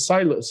worked in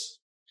silos,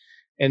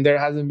 and there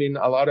hasn't been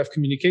a lot of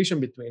communication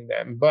between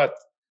them. But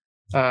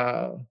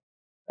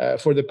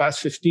for the past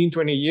 15,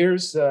 20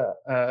 years,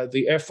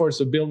 the efforts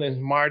of Building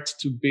Smart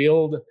to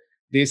build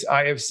this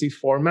IFC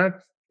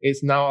format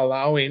is now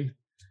allowing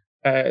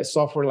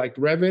software like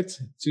Revit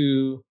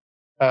to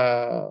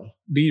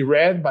be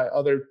read by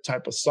other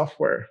type of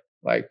software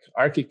like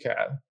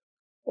ArchiCAD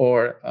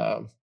or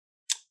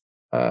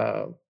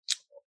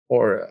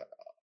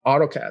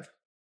AutoCAD.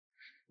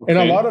 Okay. And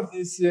a lot of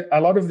this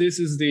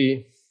is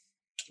the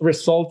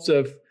result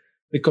of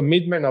the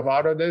commitment of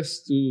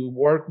Autodesk to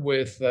work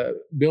with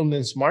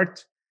Building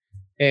Smart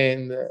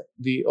and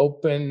the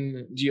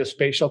Open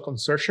Geospatial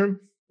Consortium,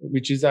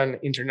 which is an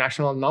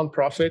international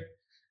nonprofit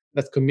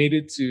that's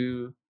committed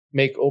to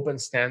make open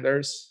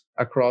standards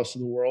across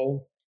the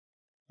world.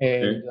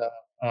 And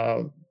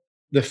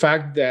the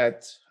fact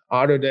that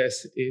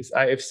Autodesk is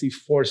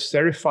IFC4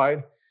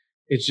 certified,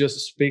 it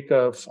just speaks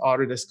of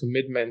Autodesk's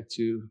commitment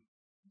to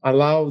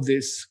allow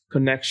these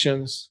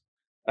connections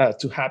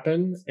to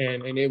happen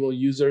and enable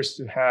users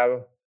to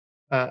have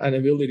an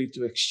ability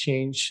to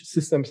exchange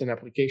systems and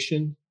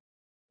application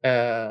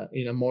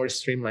in a more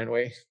streamlined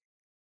way.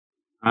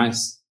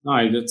 Nice. No,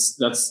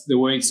 that's the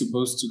way it's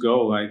supposed to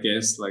go, I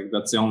guess. Like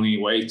that's the only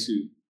way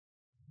to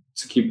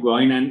keep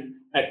going. And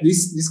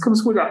this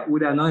comes with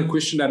another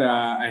question that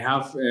I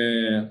have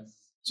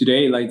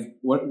today. Like,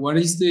 what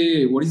is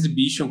the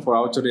vision for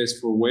Autodesk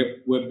for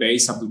web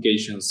based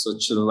applications,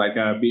 such as like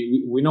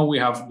we know we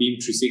have BIM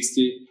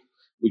 360,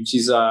 which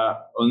is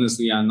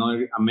honestly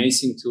another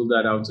amazing tool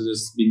that Autodesk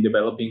has been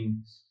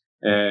developing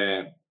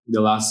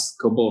the last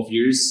couple of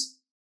years.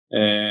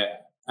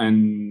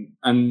 And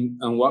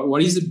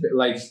what is it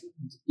like?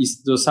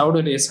 Does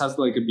Autodesk has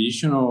like a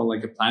vision or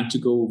like a plan to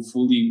go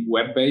fully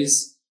web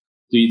based?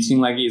 Do you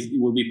think like it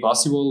will be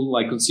possible,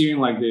 like considering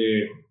like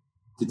the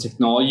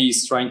technology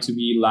is trying to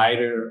be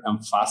lighter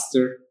and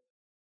faster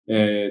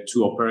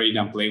to operate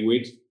and play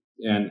with,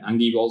 and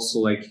give also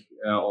like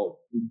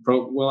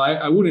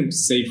I wouldn't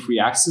say free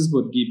access,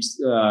 but gives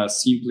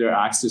simpler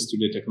access to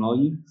the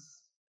technology?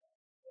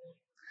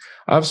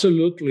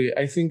 Absolutely,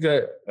 I think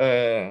that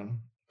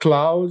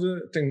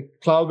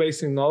cloud-based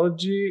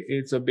technology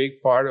is a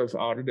big part of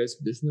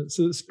Autodesk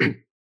businesses.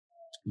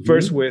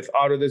 First with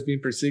Autodesk BIM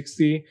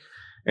 360,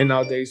 and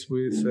nowadays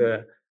with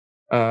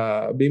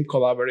BIM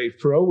Collaborate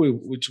Pro,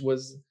 which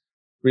was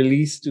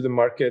released to the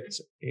market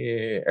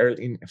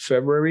early in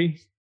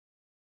February.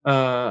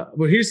 But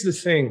here's the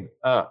thing: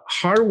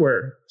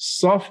 hardware,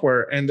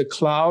 software, and the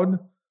cloud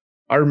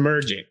are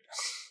merging.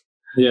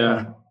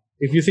 Yeah.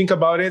 If you think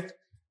about it,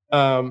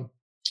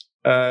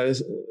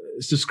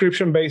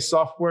 subscription-based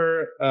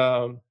software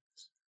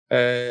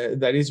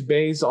that is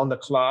based on the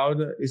cloud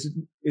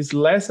is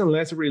less and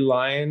less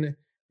reliant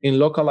in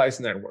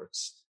localized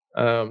networks.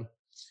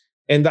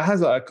 And that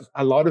has a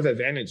lot of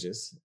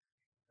advantages.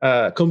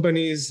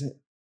 Companies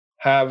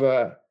have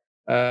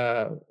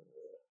the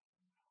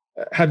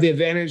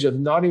advantage of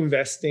not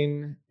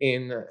investing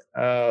in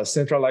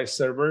centralized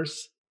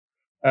servers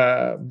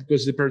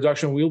because the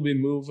production will be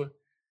moved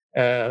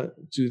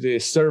to the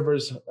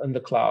servers in the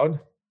cloud.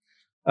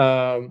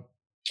 The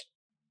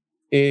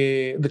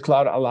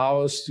cloud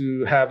allows us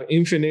to have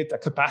infinite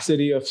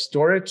capacity of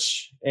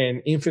storage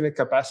and infinite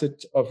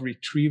capacity of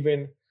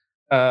retrieving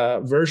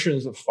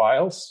versions of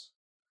files.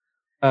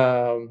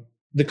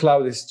 The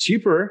cloud is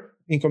cheaper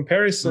in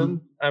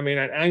comparison. I mean,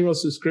 an annual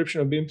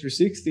subscription of BIM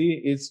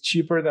 360 is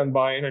cheaper than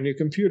buying a new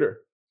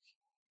computer.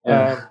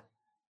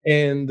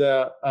 And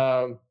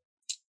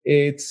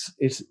its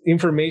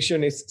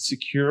information is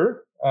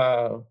secure.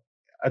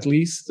 At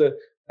least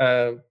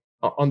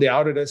on the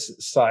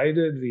Autodesk side,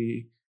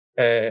 the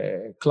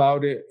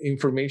cloud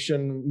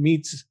information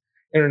meets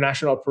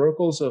international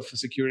protocols of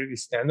security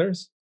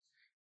standards.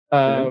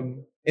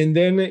 And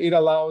then it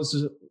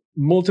allows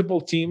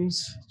multiple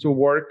teams to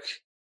work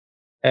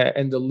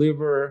and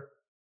deliver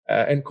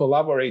and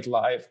collaborate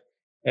live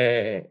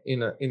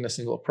in a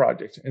single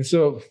project. And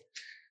so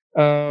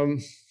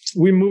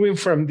we're moving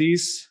from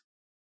this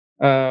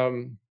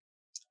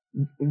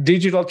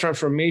digital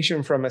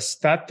transformation from a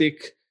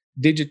static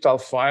digital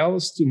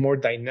files to more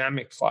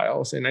dynamic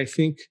files. And I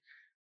think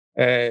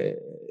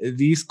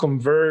these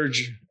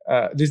converge,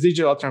 this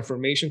digital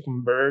transformation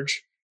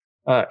converge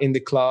in the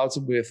clouds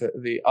with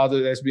the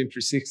Autodesk BIM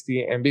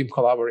 360 and BIM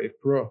Collaborate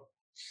Pro.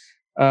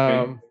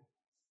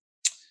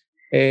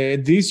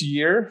 This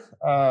year,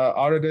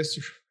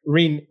 Autodesk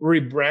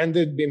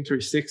rebranded BIM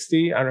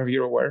 360, I don't know if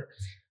you're aware,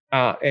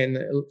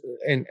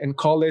 and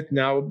call it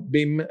now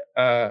BIM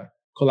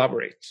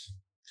Collaborate.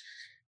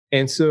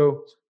 And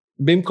so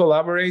BIM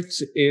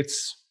Collaborate, it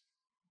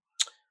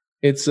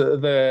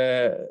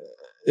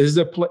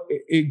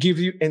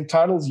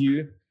entitles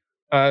you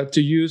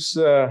to use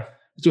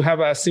to have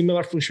a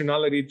similar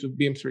functionality to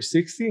BIM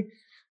 360,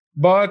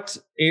 but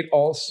it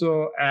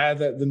also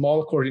added the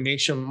model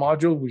coordination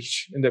module,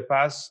 which in the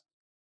past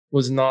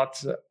was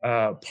not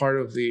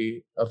part of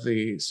the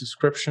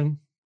subscription.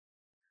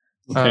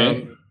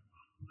 Okay.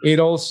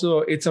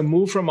 It's a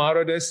move from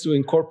Autodesk to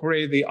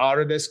incorporate the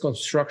Autodesk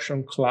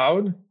Construction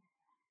Cloud.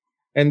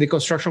 And the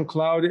Construction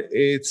Cloud,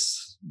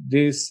 it's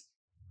this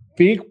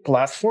big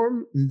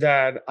platform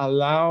that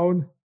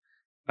allowed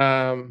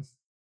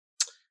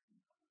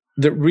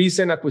the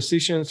recent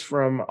acquisitions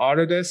from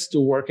Autodesk to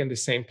work in the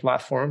same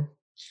platform.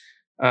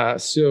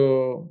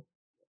 So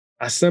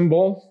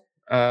Assemble,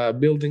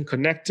 Building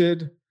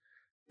Connected,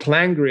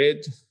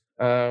 PlanGrid,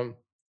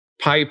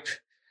 Pipe,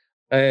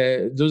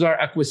 those are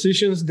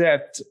acquisitions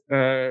that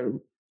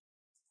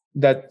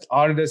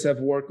Autodesk have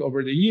worked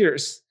over the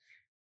years.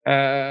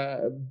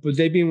 But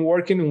they've been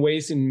working in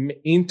ways to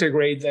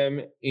integrate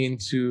them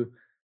into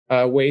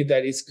a way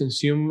that is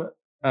consumed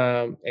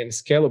and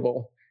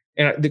scalable.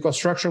 And the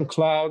Construction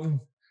Cloud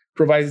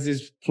provides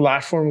this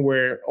platform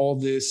where all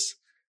these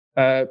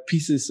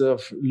pieces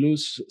of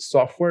loose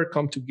software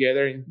come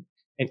together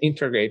and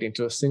integrate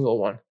into a single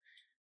one.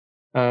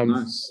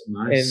 Nice.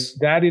 And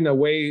that, in a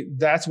way,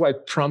 that's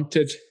what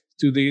prompted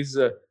to this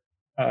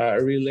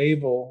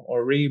relabel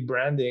or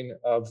rebranding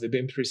of the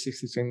BIM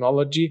 360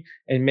 technology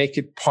and make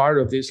it part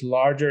of this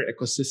larger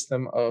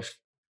ecosystem of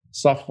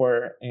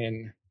software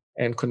and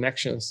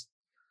connections.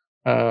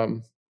 At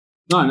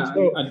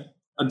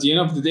the end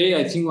of the day,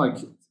 I think like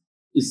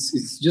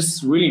it's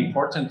just really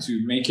important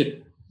to make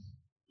it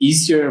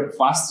easier,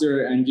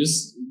 faster, and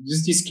just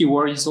this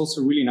keyword is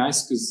also really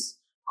nice because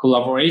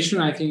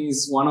collaboration, I think,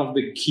 is one of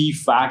the key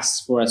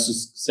facts for a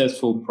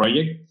successful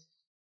project.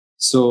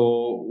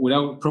 So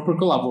without proper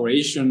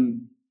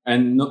collaboration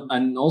and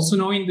also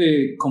knowing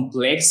the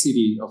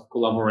complexity of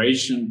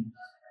collaboration,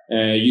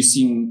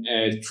 using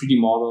 3D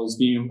models,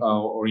 BIM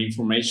or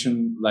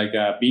information like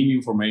BIM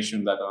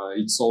information that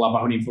it's all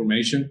about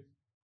information,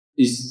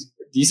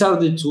 these are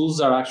the tools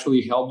that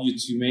actually help you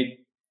to make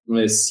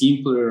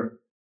simpler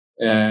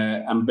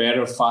and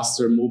better,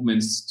 faster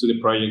movements to the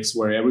projects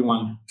where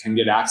everyone can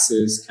get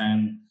access,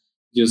 can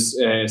just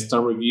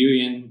start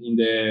reviewing in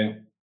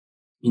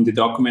the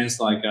documents,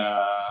 like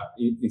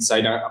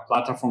inside a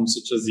platform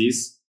such as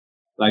this.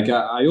 Like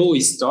I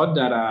always thought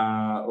that,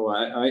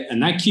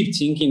 I keep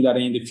thinking that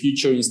in the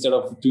future, instead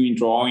of doing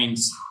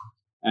drawings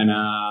and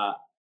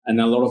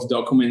a lot of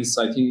documents,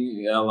 I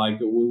think like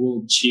we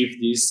will achieve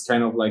this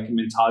kind of like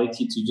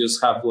mentality to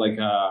just have like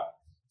a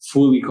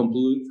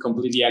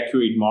completely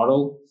accurate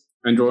model,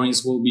 and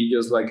drawings will be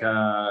just like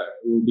a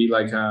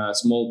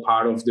small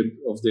part of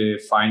the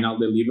final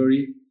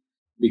delivery,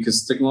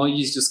 because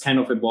technology is just kind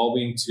of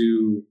evolving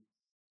to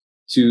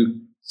do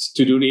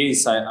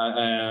this.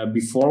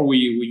 Before we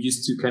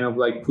used to kind of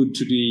like put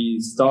to the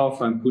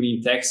stuff and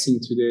putting text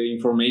into the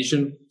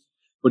information,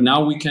 but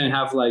now we can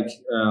have like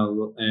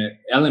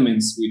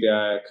elements with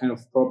a kind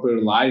of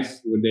proper life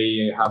where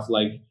they have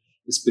like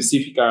a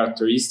specific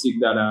characteristic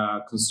that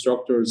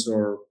constructors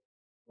or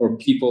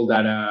people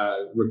that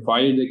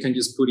require, they can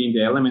just put in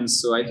the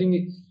elements. So I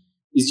think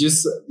it's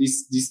just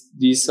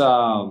these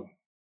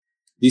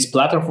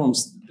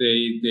platforms,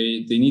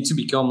 they need to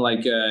become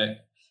like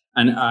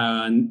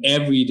an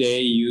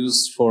everyday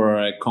use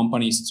for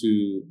companies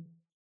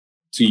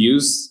to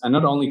use, and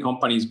not only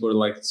companies, but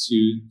like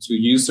to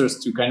users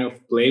to kind of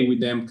play with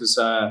them, because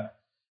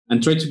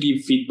and try to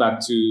give feedback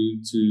to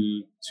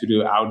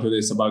the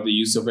Autodesk about the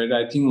use of it.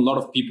 I think a lot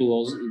of people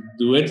also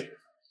do it,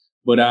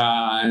 but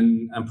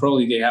and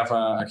probably they have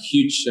a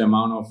huge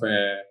amount of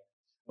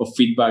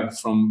feedback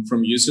from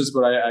users.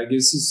 But I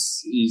guess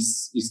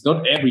it's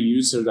not every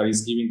user that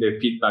is giving their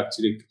feedback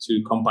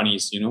to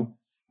companies, you know.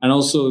 And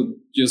also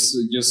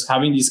just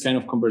having these kind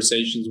of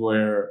conversations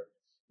where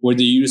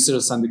the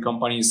users and the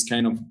companies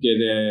kind of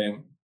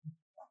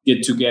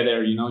get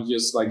together, you know,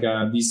 just like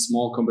this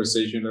small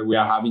conversation that we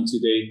are having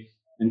today,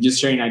 and just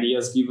sharing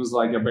ideas give us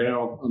like a better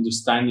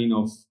understanding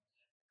of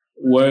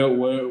where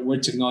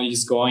technology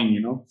is going, you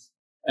know.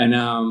 And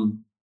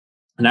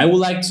I would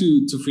like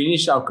to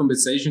finish our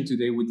conversation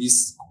today with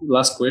this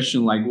last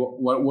question: like,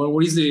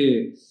 what is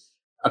the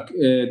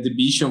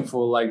vision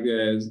for like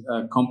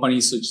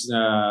companies such as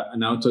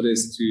an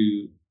Autodesk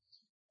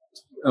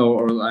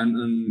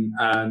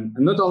and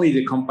not only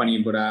the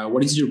company, but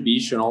what is your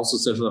vision also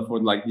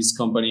for like this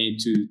company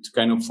to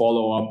kind of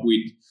follow up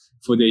with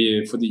for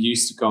the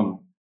years to come?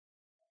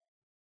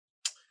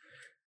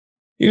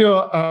 You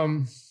know,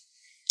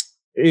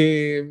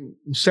 in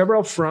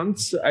several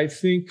fronts, I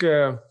think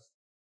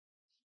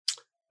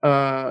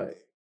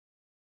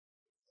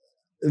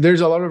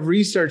there's a lot of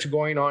research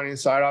going on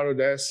inside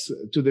Autodesk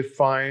to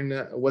define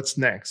what's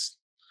next.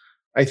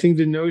 I think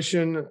the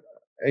notion,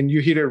 and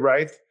you hit it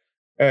right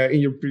in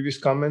your previous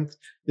comment,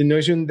 the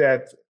notion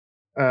that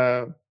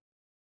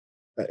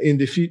in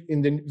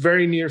the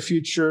very near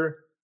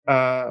future,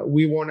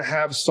 we want to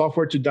have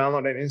software to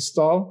download and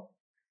install.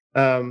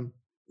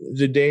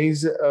 The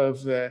days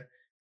of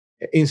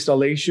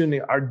installation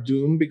are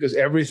doomed, because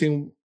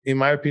everything, in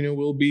my opinion,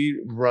 will be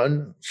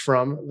run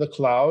from the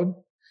cloud.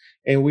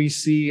 And we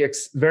see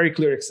very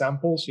clear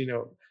examples. You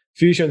know,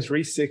 Fusion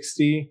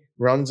 360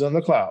 runs on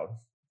the cloud,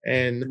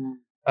 and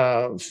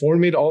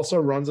Formit also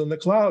runs on the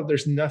cloud.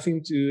 There's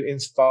nothing to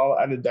install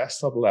at a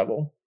desktop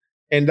level,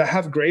 and that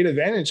have great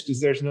advantage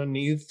because there's no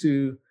need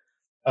to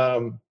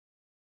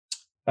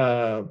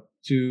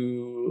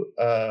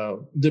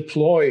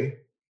deploy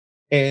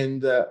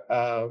and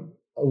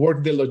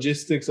work the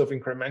logistics of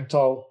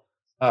incremental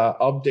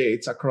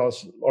updates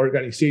across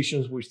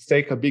organizations, which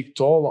take a big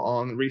toll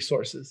on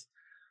resources.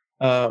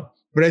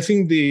 But I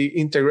think the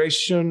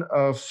integration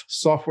of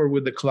software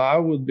with the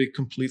cloud would be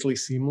completely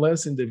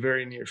seamless in the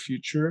very near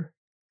future.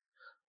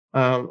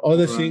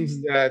 Other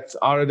things that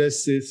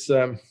Autodesk is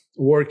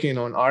working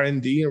on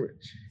R&D,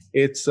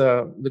 it's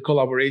the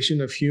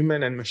collaboration of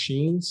human and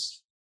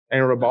machines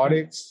and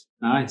robotics.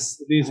 Nice.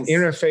 This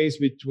interface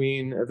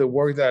between the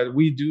work that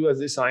we do as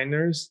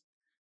designers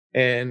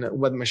and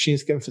what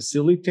machines can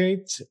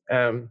facilitate.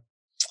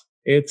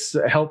 It's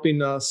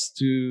helping us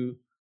to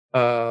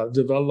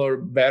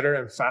develop better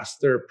and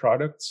faster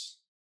products.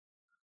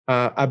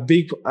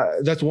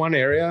 That's one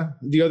area.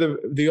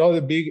 The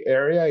other big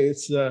area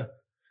is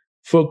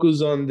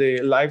focus on the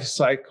life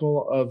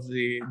cycle of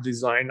the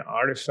design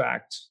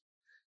artifact.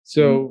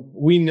 So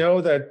we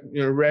know that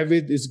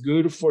Revit is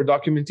good for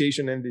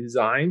documentation and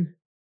design,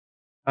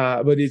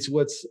 but it's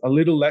what's a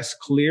little less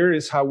clear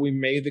is how we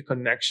made the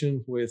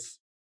connection with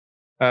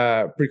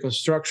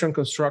pre-construction,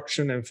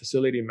 construction, and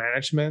facility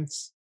management.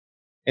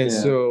 And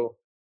so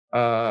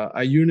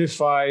a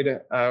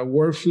unified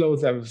workflow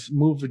that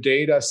moves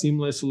data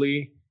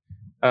seamlessly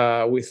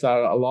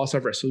without a loss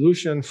of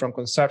resolution from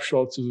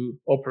conceptual to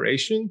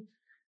operation.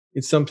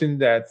 It's something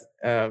that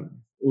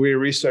we're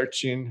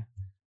researching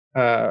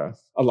a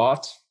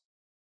lot.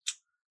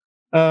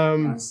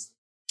 Nice.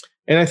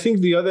 And I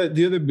think the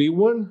other big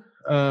one,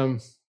 and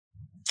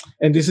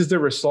this is the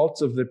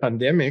result of the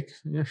pandemic,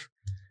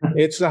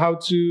 it's how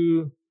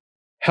to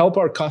help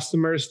our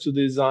customers to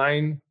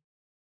design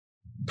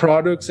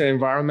products and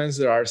environments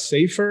that are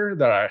safer,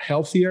 that are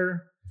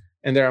healthier,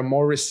 and that are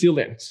more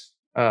resilient.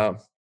 And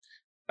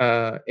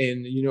a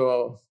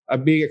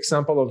big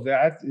example of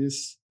that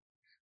is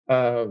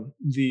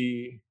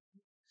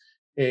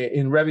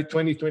in Revit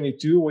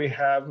 2022 we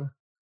have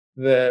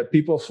the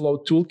People Flow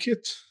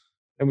Toolkit,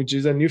 and which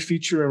is a new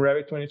feature in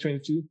Revit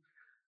 2022,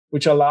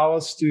 which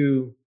allows us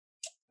to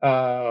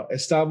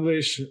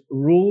establish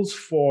rules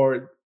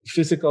for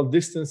physical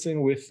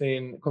distancing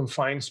within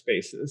confined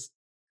spaces.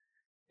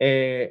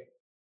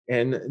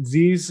 And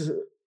these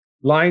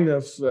line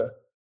of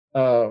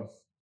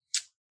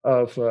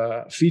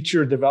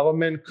feature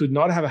development could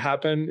not have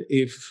happened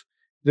if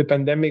the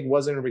pandemic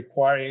wasn't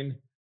requiring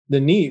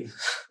the need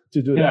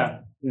to do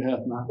that.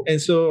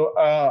 And so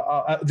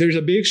there's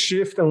a big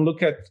shift and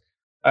look at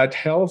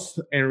health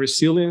and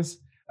resilience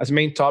as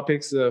main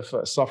topics of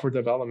software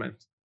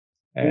development.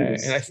 And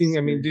I think,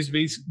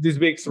 these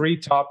big three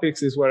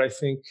topics is what I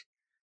think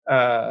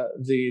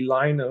the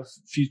line of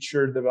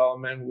future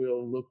development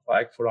will look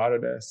like for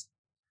Autodesk.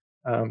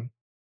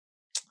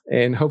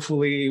 And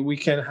hopefully we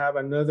can have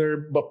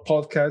another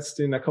podcast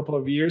in a couple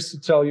of years to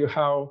tell you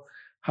how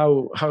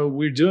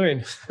we're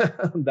doing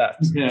that.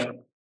 Yeah.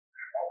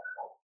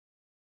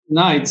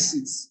 No,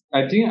 it's.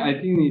 I think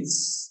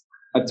it's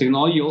a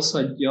technology also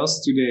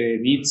adjusts to the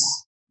needs,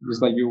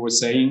 just like you were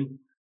saying.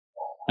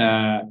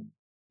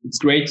 It's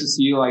great to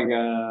see like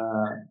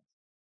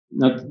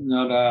not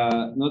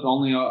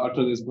only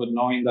Autodesk, but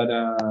knowing that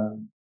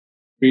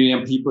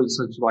brilliant people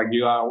such like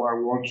you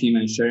are working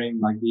and sharing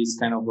like these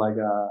kind of like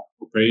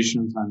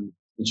operations and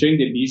sharing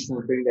the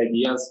vision, sharing the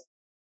ideas.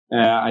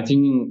 I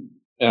think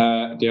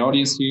the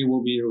audience here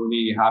will be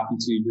really happy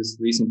to just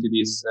listen to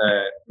this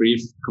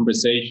brief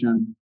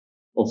conversation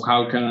of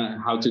how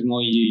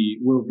technology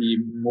will be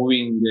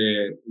moving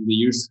the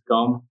years to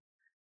come.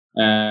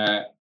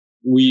 I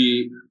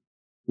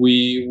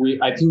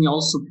think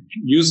also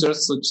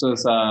users such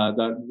as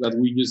that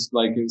we just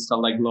like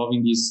start like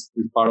loving this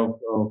part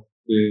of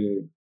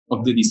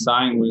the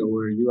design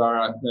where you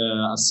are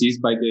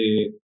assisted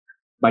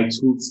by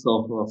tools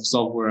of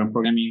software and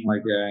programming.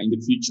 Like in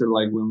the future,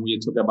 like when we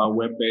talk about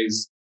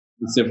web-based,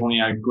 it's definitely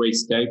a great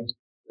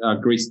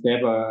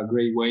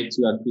way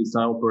to actually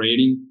start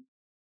operating.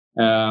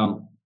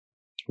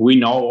 We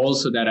know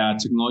also that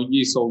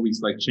technology is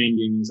always like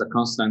changing. It's a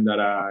constant that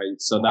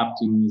it's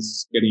adapting,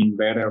 it's getting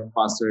better,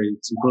 faster,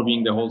 it's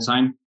improving the whole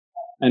time.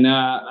 And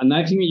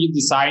I think you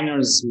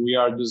designers, we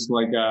are just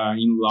like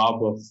in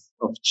love of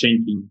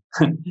changing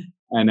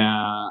and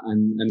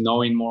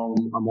knowing more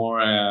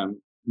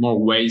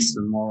ways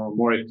and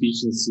more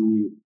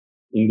efficiency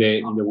in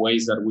the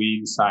ways that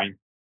we design,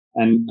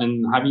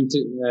 and having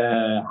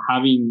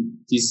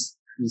this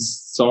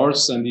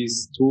source and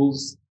these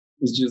tools.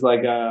 It's just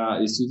like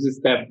it's just a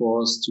step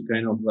for us to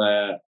kind of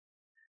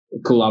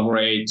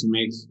collaborate to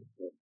make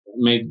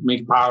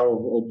part of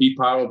or be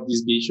part of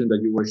this vision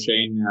that you were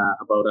sharing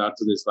about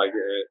Autodesk, like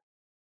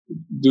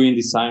doing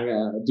design,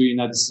 doing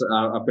that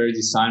a very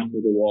design for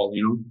the world,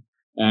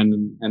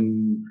 and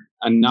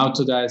now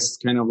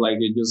Autodesk kind of like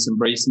just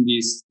embracing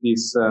this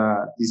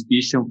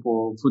vision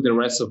for the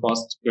rest of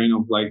us to kind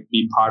of like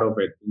be part of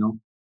it,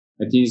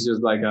 I think it's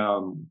just like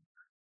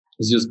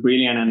it's just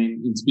brilliant,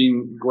 and it's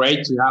been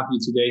great to have you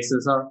today,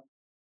 Cesar.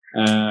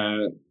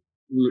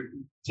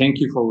 Thank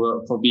you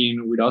for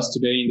being with us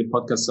today in the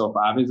podcast of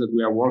Aves that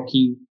we are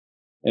working.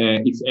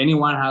 If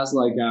anyone has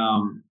like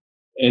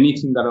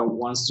anything that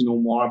wants to know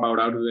more about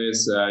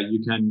Autodesk,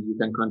 you can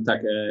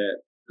contact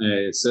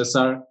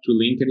Cesar through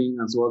LinkedIn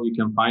as well. You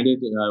can find it.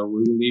 We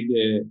will leave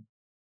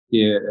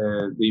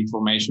the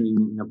information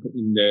in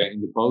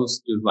the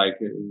post, just like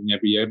in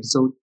every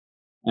episode.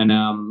 And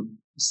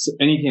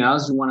anything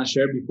else you want to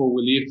share before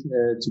we leave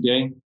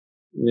today,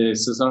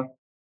 Cesar?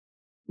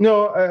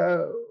 No,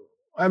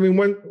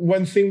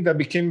 one thing that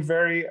became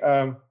very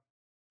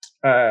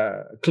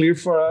clear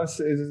for us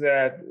is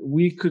that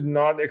we could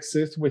not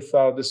exist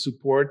without the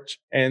support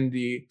and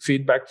the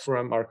feedback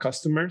from our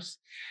customers.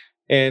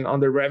 And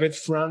on the Revit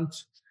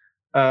front,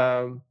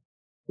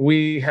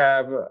 we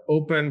have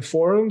open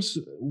forums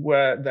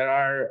that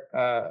are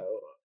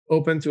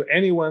open to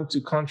anyone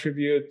to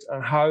contribute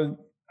on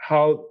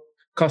how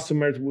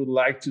customers would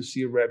like to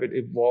see Revit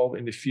evolve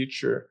in the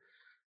future.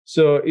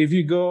 So if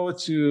you go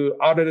to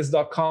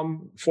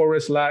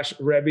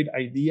autodesk.com/Revit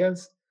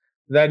ideas,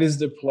 that is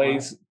the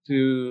place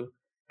to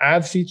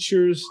add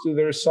features to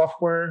their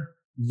software,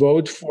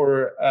 vote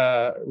for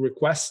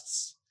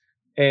requests,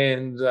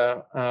 and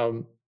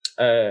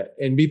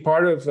be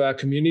part of a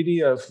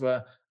community of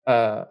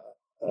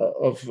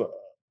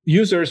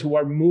users who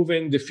are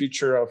moving the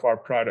future of our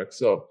product.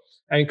 So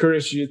I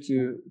encourage you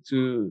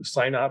to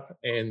sign up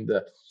and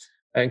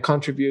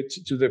contribute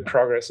to the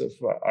progress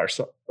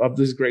of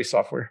this great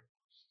software.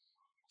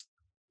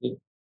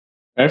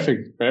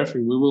 Perfect.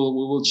 We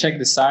will check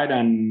the site,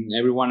 and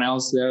everyone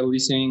else there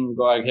listening,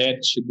 go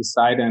ahead, check the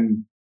site.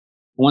 And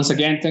once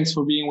again, thanks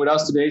for being with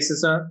us today,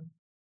 Cesar.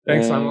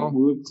 Thanks,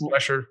 Samuel.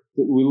 Pleasure.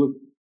 We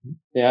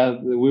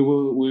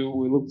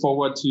look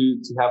forward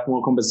to have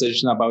more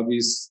conversation about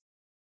this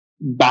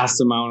vast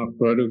amount of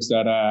products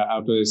that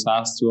Autodesk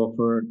has to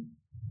offer.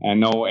 I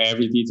know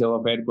every detail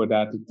of it, but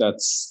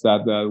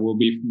that will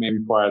be maybe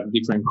for a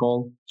different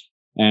call.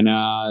 And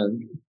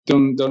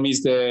don't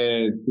miss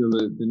the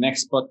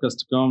next podcast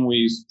to come.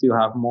 We still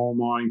have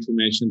more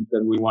information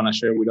that we want to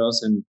share with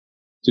us. And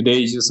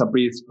today is just a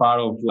brief part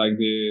of like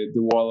the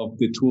world of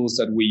the tools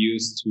that we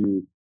use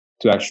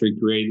to actually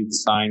create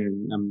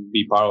design and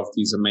be part of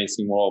this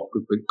amazing world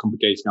of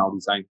computational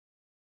design.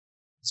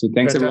 So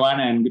thanks everyone,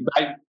 and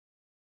goodbye.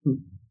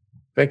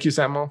 Thank you,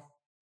 Samuel.